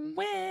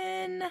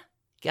when,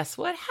 guess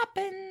what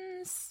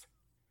happens?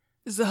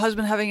 Is the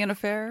husband having an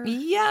affair?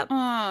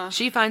 Yep.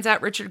 She finds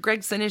out Richard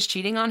Gregson is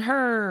cheating on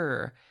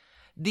her.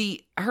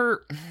 The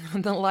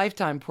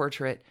Lifetime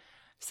portrait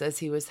says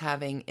he was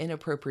having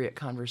inappropriate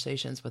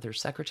conversations with her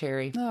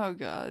secretary. Oh,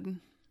 God.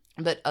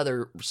 But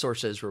other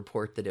sources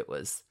report that it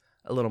was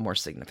a little more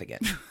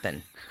significant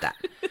than that.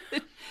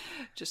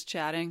 Just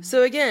chatting.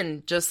 So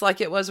again, just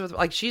like it was with,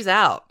 like, she's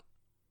out.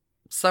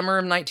 Summer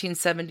of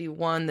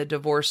 1971, the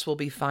divorce will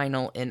be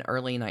final in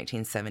early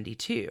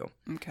 1972.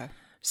 Okay.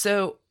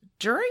 So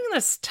during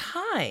this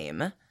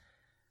time,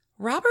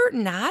 Robert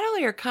and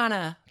Natalie are kind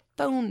of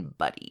phone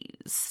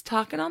buddies,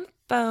 talking on the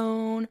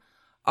phone.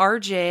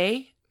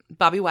 RJ,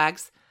 Bobby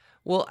Wags,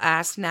 will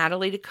ask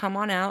Natalie to come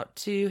on out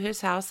to his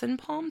house in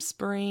Palm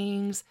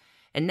Springs.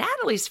 And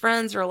Natalie's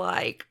friends are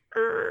like,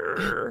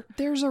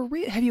 There's a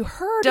have you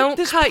heard don't of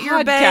this cut podcast?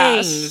 your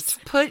bangs.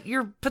 Put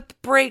the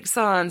brakes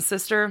on,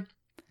 sister.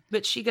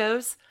 But she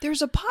goes,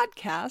 there's a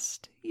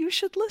podcast you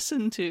should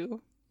listen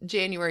to.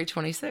 January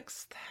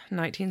 26th,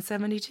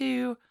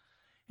 1972.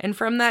 And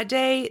from that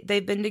day,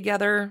 they've been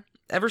together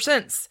ever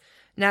since.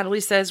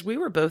 Natalie says, we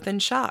were both in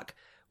shock.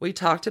 We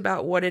talked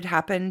about what had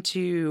happened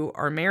to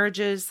our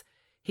marriages.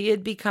 He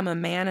had become a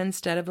man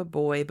instead of a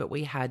boy, but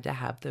we had to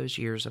have those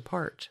years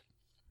apart.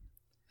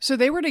 So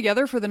they were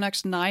together for the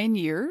next 9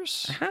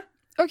 years? Uh-huh.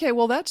 Okay,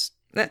 well, that's...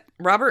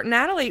 Robert and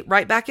Natalie,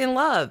 right back in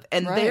love.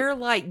 And right. They're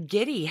like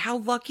giddy. How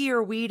lucky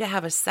are we to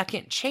have a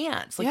second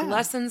chance? Like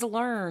lessons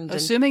learned.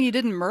 Assuming you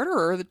didn't murder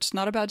her, that's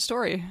not a bad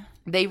story.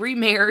 They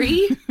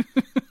remarry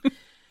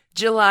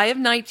July of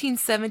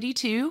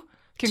 1972.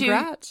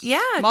 Congrats. 2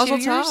 Mazel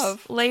years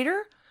tov.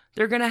 later,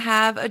 They're going to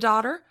have a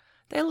daughter.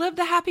 They live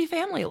the happy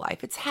family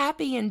life. It's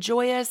happy and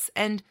joyous,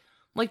 and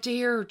like to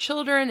hear her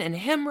children and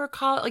him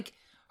recall it. Like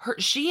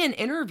she in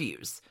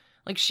interviews,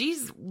 like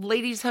she's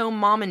Ladies Home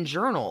Mom and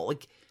Journal.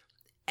 Like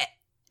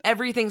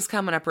everything's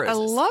coming up roses. I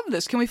love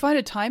this. Can we find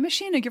a time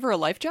machine and give her a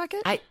life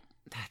jacket?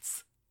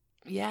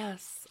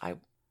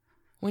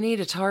 We need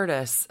a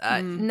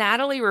TARDIS.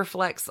 Natalie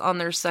reflects on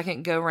their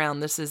second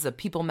go-round. This is a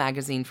People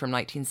magazine from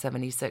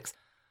 1976.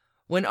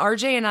 When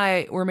RJ and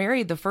I were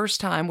married the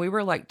first time, we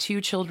were like two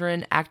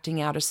children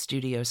acting out a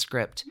studio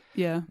script.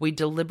 Yeah. We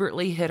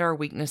deliberately hid our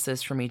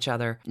weaknesses from each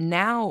other.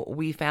 Now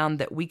we found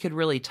that we could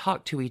really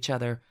talk to each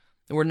other.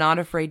 We're not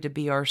afraid to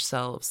be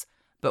ourselves,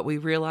 but we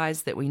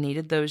realized that we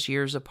needed those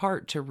years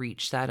apart to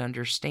reach that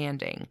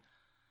understanding.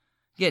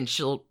 Again,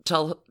 she'll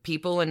tell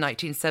people in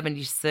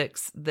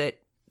 1976 that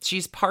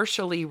she's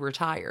partially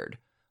retired.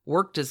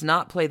 Work does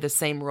not play the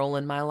same role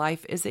in my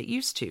life as it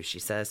used to, she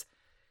says.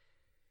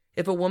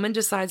 If a woman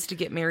decides to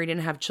get married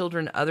and have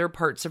children, other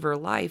parts of her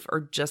life are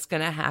just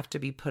going to have to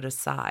be put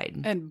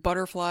aside. And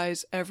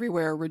butterflies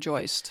everywhere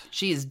rejoiced.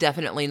 She is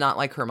definitely not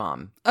like her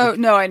mom. Oh,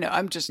 no, I know.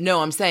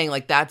 No, I'm saying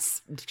like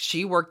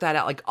she worked that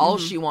out. Like all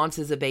she wants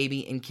is a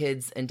baby and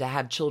kids and to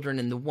have children.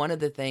 And one of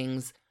the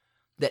things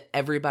that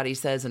everybody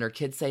says and her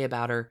kids say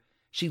about her,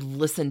 she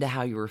listened to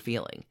how you were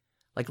feeling.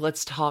 Like,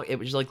 let's talk. It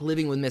was like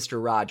living with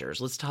Mr.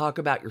 Rogers. Let's talk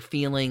about your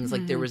feelings.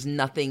 Like there was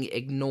nothing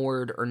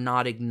ignored or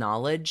not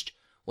acknowledged.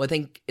 Well, I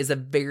think is a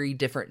very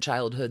different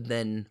childhood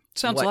than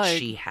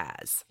she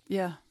has.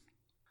 Yeah.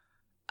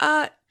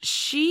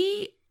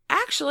 She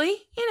actually,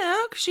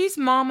 she's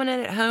momming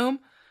it at home.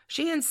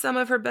 She and some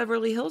of her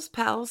Beverly Hills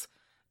pals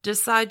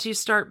decide to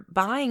start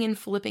buying and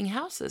flipping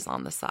houses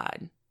on the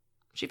side.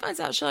 She finds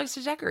out she likes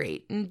to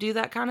decorate and do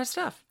that kind of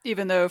stuff.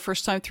 Even though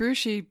first time through,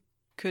 she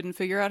couldn't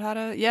figure out how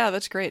to. Yeah,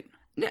 that's great.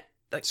 Yeah.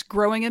 It's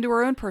growing into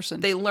her own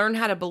person. They learn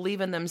how to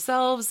believe in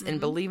themselves and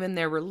believe in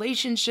their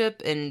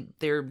relationship, and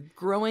they're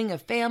growing a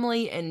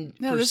family and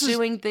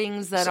pursuing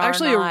things that are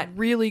actually not... a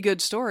really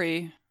good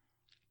story,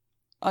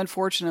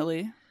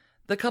 unfortunately.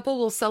 The couple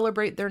will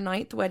celebrate their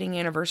 9th wedding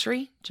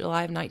anniversary,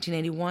 July of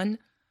 1981.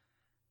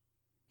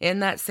 In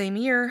that same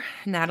year,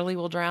 Natalie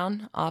will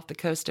drown off the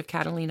coast of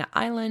Catalina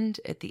Island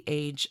at the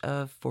age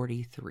of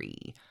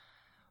 43.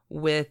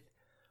 With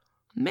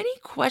many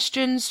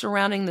questions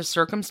surrounding the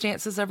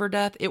circumstances of her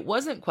death. It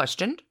wasn't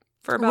questioned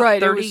for about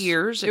 30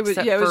 years. It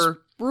was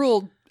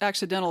ruled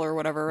accidental or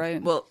whatever,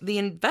 right? Well, the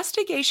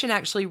investigation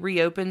actually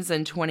reopens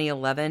in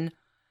 2011.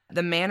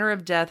 The manner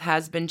of death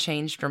has been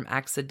changed from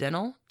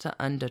accidental to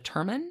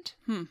undetermined.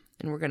 And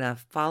we're going to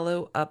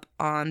follow up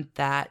on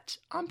that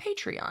on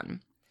Patreon.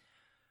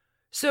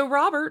 So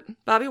Robert,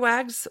 Bobby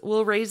Wags,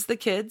 will raise the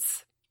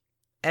kids.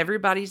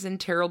 Everybody's in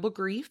terrible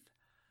grief.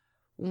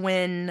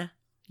 When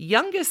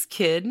youngest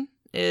kid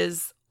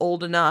is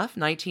old enough,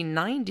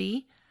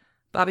 1990,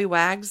 Bobby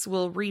Wags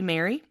will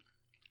remarry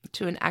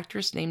to an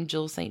actress named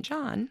Jill St.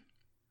 John.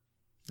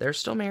 They're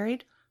still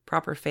married,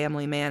 proper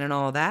family man and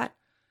all that.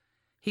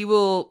 He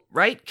will,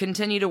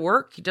 continue to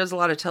work. He does a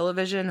lot of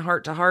television,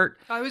 Heart to Heart.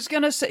 I was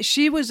going to say,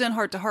 she was in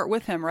Heart to Heart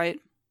with him, right?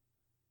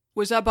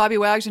 Was that Bobby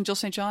Wags and Jill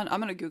St. John? I'm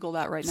going to Google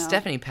that right now.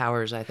 Stephanie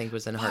Powers, I think,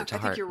 was in Heart to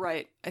Heart.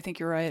 I think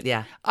you're right.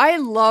 Yeah. I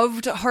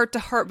loved Heart to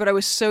Heart, but I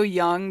was so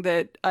young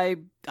that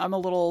I'm a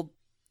little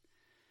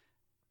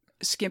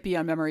skimpy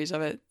on memories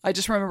of it. I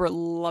just remember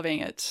loving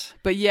it.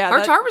 But yeah.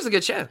 Heart to Heart was a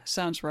good show.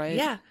 Sounds right.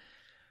 Yeah.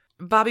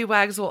 Bobby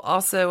Wags will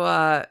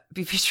also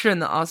be featured in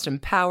the Austin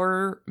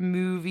Power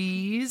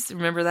movies.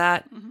 Remember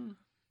that?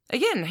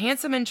 Again,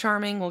 handsome and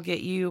charming will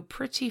get you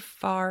pretty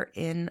far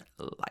in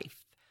life.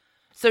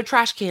 So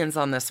trash cans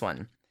on this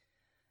one.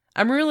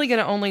 I'm really going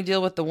to only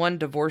deal with the one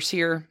divorce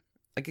here.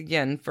 Like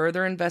again,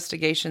 further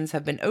investigations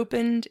have been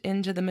opened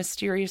into the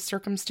mysterious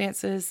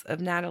circumstances of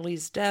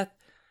Natalie's death,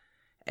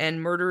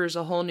 and murder is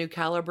a whole new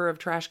caliber of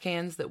trash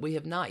cans that we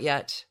have not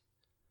yet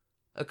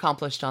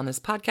accomplished on this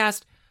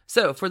podcast.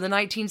 So for the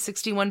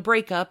 1961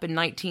 breakup and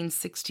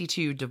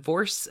 1962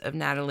 divorce of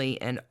Natalie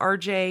and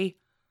RJ,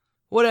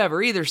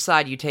 whatever, either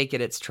side you take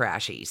it, it's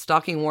trashy.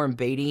 Stalking Warren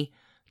Beatty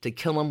to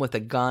kill him with a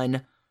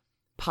gun,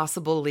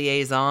 possible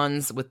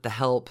liaisons with the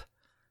help.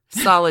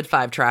 Solid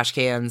 5 trash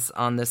cans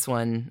on this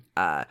one.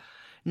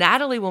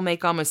 Natalie will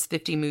make almost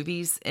 50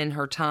 movies in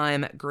her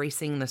time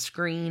gracing the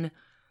screen.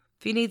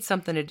 If you need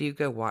something to do,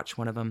 go watch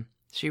one of them.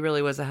 She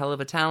really was a hell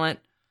of a talent,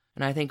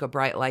 and I think a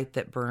bright light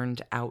that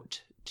burned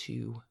out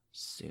too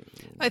soon.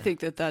 I think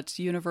that's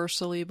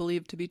universally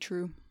believed to be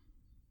true.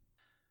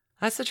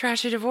 That's the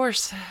trashy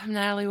divorce of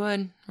Natalie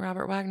Wood,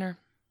 Robert Wagner.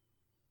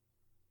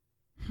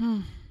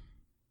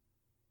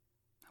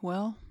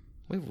 Well,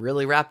 we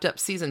really wrapped up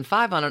season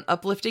 5 on an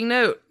uplifting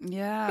note.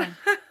 Yeah.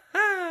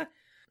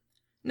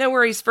 No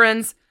worries,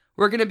 friends.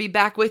 We're going to be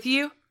back with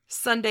you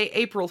Sunday,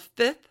 April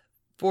 5th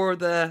for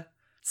the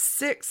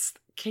 6th,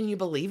 can you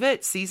believe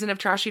it, season of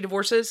Trashy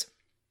Divorces.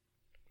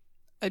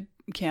 I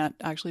can't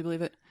actually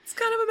believe it. It's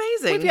kind of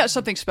amazing. We've got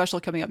something special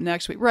coming up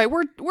next week. Right,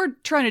 we're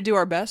trying to do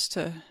our best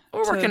to...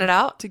 We're working it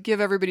out. To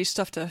give everybody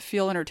stuff to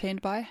feel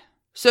entertained by.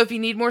 So if you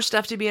need more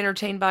stuff to be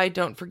entertained by,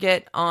 don't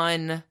forget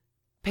on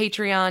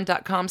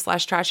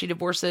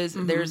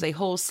Patreon.com/trashydivorces. There's a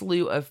whole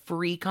slew of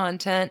free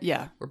content.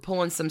 Yeah. We're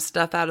pulling some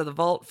stuff out of the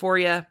vault for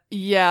you.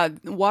 Yeah,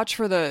 watch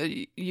for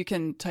you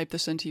can type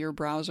this into your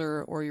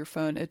browser or your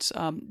phone. It's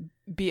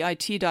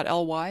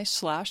bit.ly/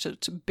 it's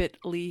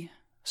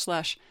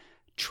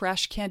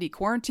bit.ly/trash candy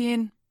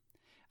quarantine.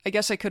 I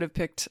guess I could have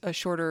picked a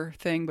shorter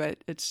thing,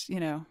 but it's,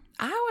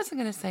 I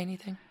wasn't going to say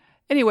anything.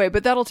 Anyway,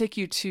 but that'll take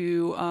you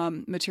to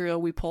material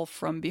we pull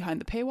from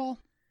behind the paywall.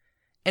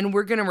 And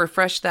we're going to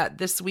refresh that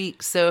this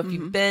week. So if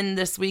you've been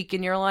this week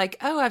and you're like,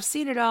 oh, I've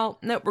seen it all.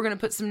 Nope, we're going to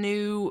put some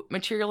new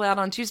material out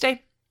on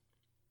Tuesday.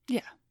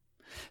 Yeah.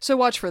 So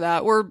watch for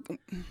that. We're,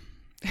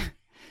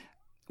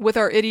 with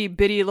our itty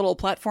bitty little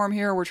platform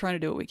here, we're trying to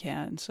do what we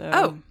can.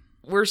 So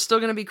we're still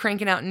going to be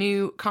cranking out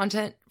new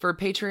content for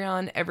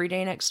Patreon every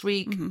day next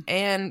week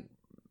and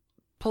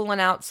pulling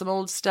out some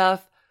old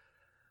stuff.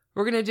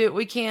 We're going to do what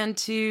we can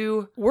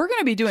to we're going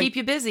to be doing keep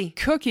you busy.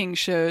 Cooking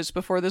shows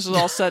before this is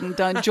all said and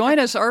done. Join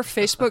us, our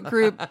Facebook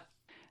group.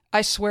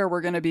 I swear we're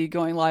going to be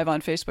going live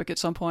on Facebook at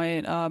some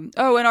point. And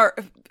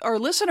our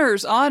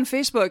listeners on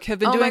Facebook have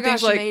been doing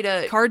things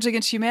like Cards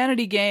Against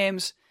Humanity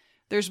games.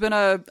 There's been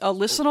a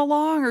listen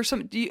along or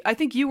something. I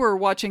think you were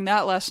watching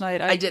that last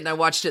night. I didn't. I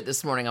watched it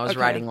this morning. I was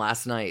writing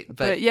last night.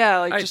 But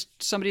yeah,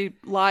 just somebody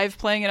live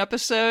playing an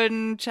episode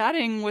and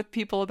chatting with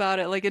people about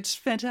it. Like, it's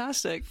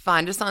fantastic.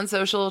 Find us on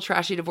social,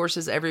 Trashy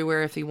Divorces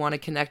everywhere if you want to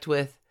connect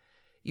with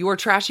your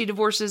Trashy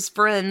Divorces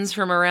friends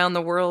from around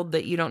the world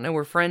that you don't know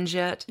were friends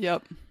yet.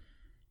 Yep.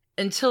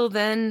 Until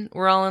then,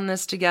 we're all in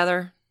this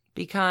together.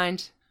 Be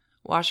kind.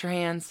 Wash your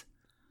hands.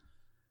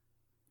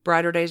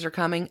 Brighter days are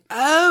coming.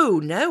 Oh,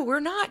 no, we're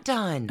not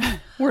done.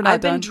 We're not I've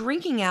done. been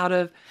drinking out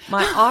of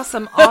my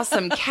awesome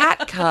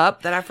cat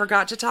cup that I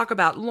forgot to talk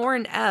about.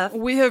 Lauren F.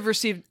 We have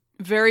received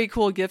very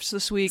cool gifts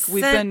this week.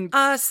 We've been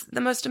us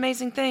the most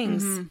amazing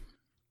things.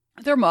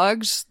 They're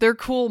mugs. They're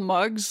cool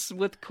mugs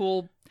with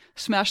cool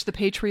Smash the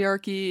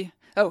Patriarchy.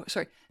 Oh,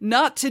 sorry.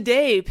 Not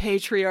Today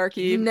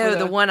Patriarchy.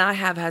 The one I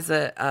have has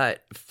a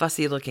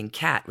fussy looking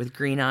cat with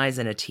green eyes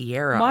and a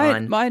tiara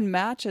on. Mine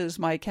matches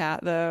my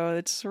cat, though.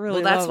 It's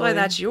really Well, that's lovely. why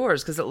that's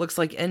yours, because it looks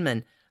like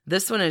Inman.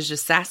 This one is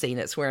just sassy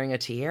and it's wearing a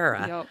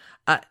tiara.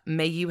 Yep.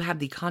 May you have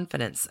the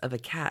confidence of a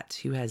cat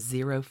who has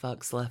 0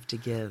 fucks left to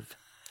give.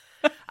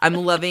 I'm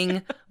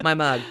loving my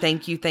mug.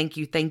 Thank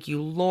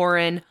you,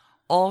 Lauren.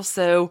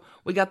 Also,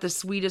 we got the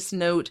sweetest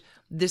note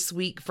this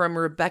week from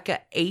Rebecca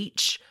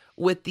H.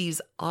 with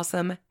these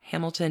awesome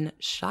Hamilton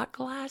shot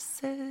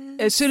glasses.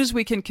 As soon as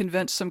we can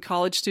convince some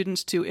college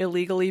students to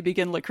illegally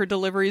begin liquor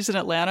deliveries in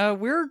Atlanta,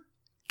 we're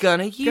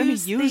gonna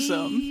use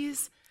them.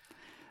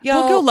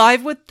 Y'all, we'll go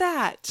live with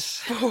that.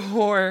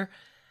 For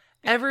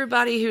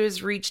everybody who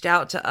has reached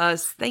out to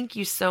us, thank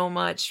you so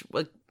much.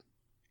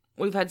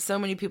 We've had so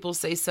many people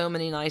say so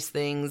many nice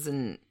things,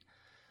 and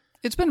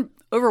it's been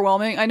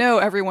overwhelming. I know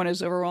everyone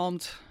is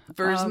overwhelmed.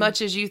 For as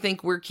much as you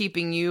think we're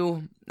keeping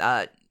you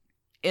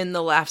in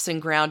the laughs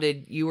and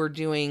grounded, you are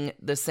doing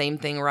the same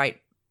thing right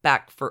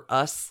back for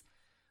us.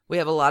 We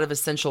have a lot of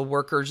essential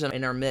workers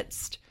in our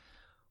midst.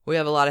 We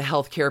have a lot of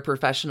healthcare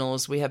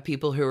professionals. We have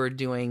people who are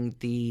doing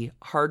the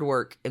hard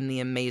work and the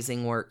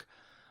amazing work.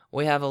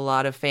 We have a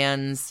lot of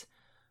fans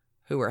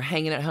who are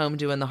hanging at home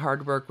doing the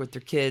hard work with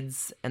their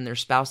kids and their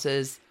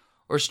spouses,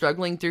 or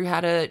struggling through how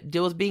to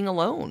deal with being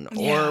alone.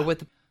 Or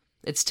with,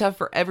 it's tough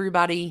for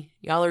everybody.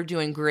 Y'all are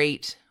doing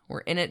great. We're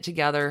in it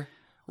together.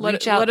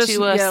 Reach out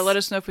to us. Yeah, let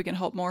us know if we can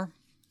help more.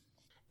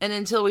 And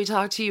until we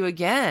talk to you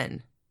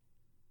again,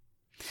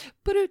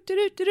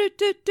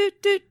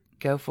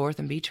 go forth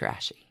and be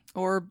trashy.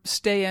 Or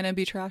stay in and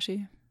be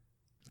trashy.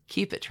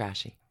 Keep it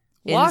trashy.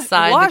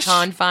 Inside the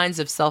confines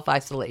of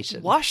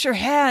self-isolation. Wash your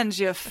hands,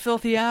 you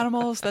filthy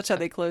animals. That's how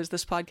they close.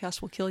 This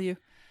podcast will kill you.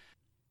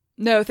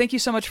 No, thank you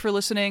so much for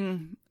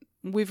listening.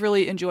 We've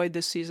really enjoyed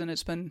this season.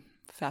 It's been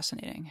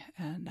fascinating.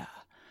 And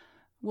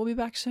we'll be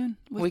back soon.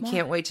 We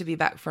can't wait to be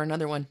back for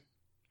another one.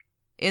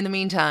 In the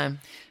meantime,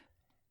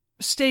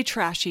 stay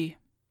trashy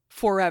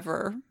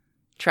forever.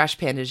 Trash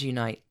Pandas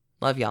Unite.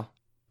 Love y'all.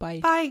 Bye.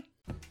 Bye.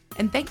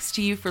 And thanks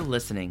to you for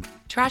listening.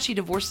 Trashy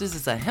Divorces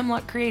is a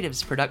Hemlock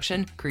Creatives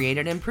production,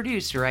 created and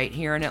produced right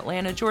here in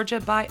Atlanta,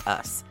 Georgia by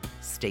us,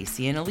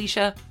 Stacy and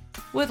Alicia,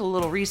 with a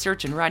little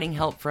research and writing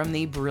help from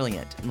the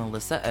brilliant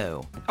Melissa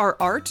O. Our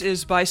art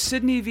is by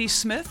Sydney V.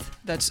 Smith.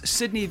 That's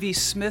Sydney V.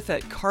 Smith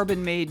at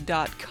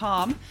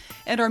carbonmade.com.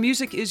 And our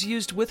music is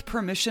used with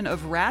permission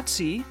of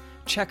Ratsy.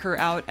 Check her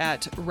out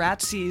at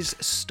Ratsy's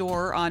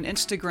store on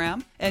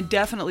Instagram, and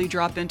definitely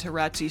drop into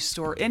Ratsy's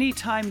store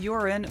anytime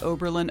you're in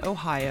Oberlin,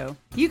 Ohio.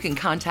 You can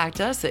contact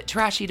us at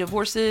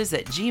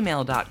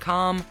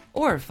trashydivorces@gmail.com.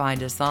 or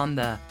find us on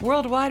the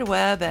World Wide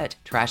Web at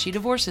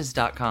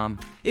trashydivorces.com.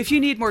 If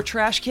you need more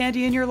trash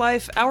candy in your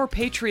life, our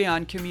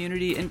Patreon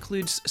community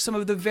includes some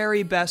of the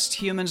very best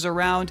humans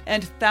around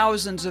and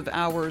thousands of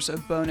hours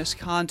of bonus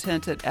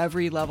content at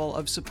every level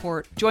of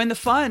support. Join the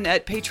fun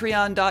at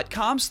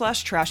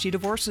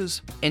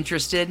patreon.com/trashydivorces.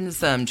 Interested in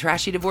some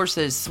Trashy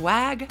Divorces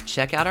swag?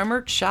 Check out our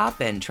merch shop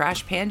and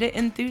Trash Panda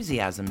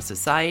Enthusiasm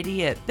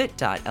Society at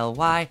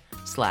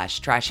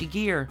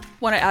bit.ly/trashygear.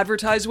 Want to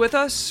advertise with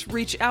us?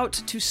 Reach out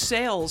to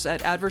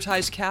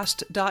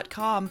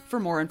sales@advertisecast.com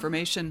for more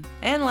information.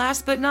 And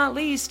last but not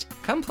least,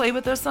 come play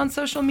with us on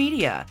social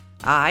media.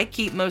 I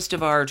keep most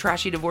of our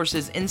Trashy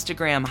Divorces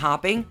Instagram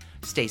hopping.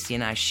 Stacy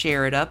and I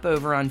share it up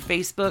over on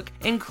Facebook,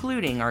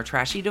 including our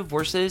Trashy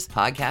Divorces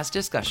podcast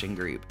discussion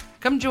group.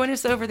 Come join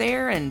us over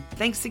there, and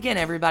thanks again,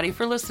 everybody,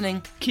 for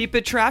listening. Keep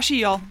it trashy,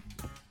 y'all.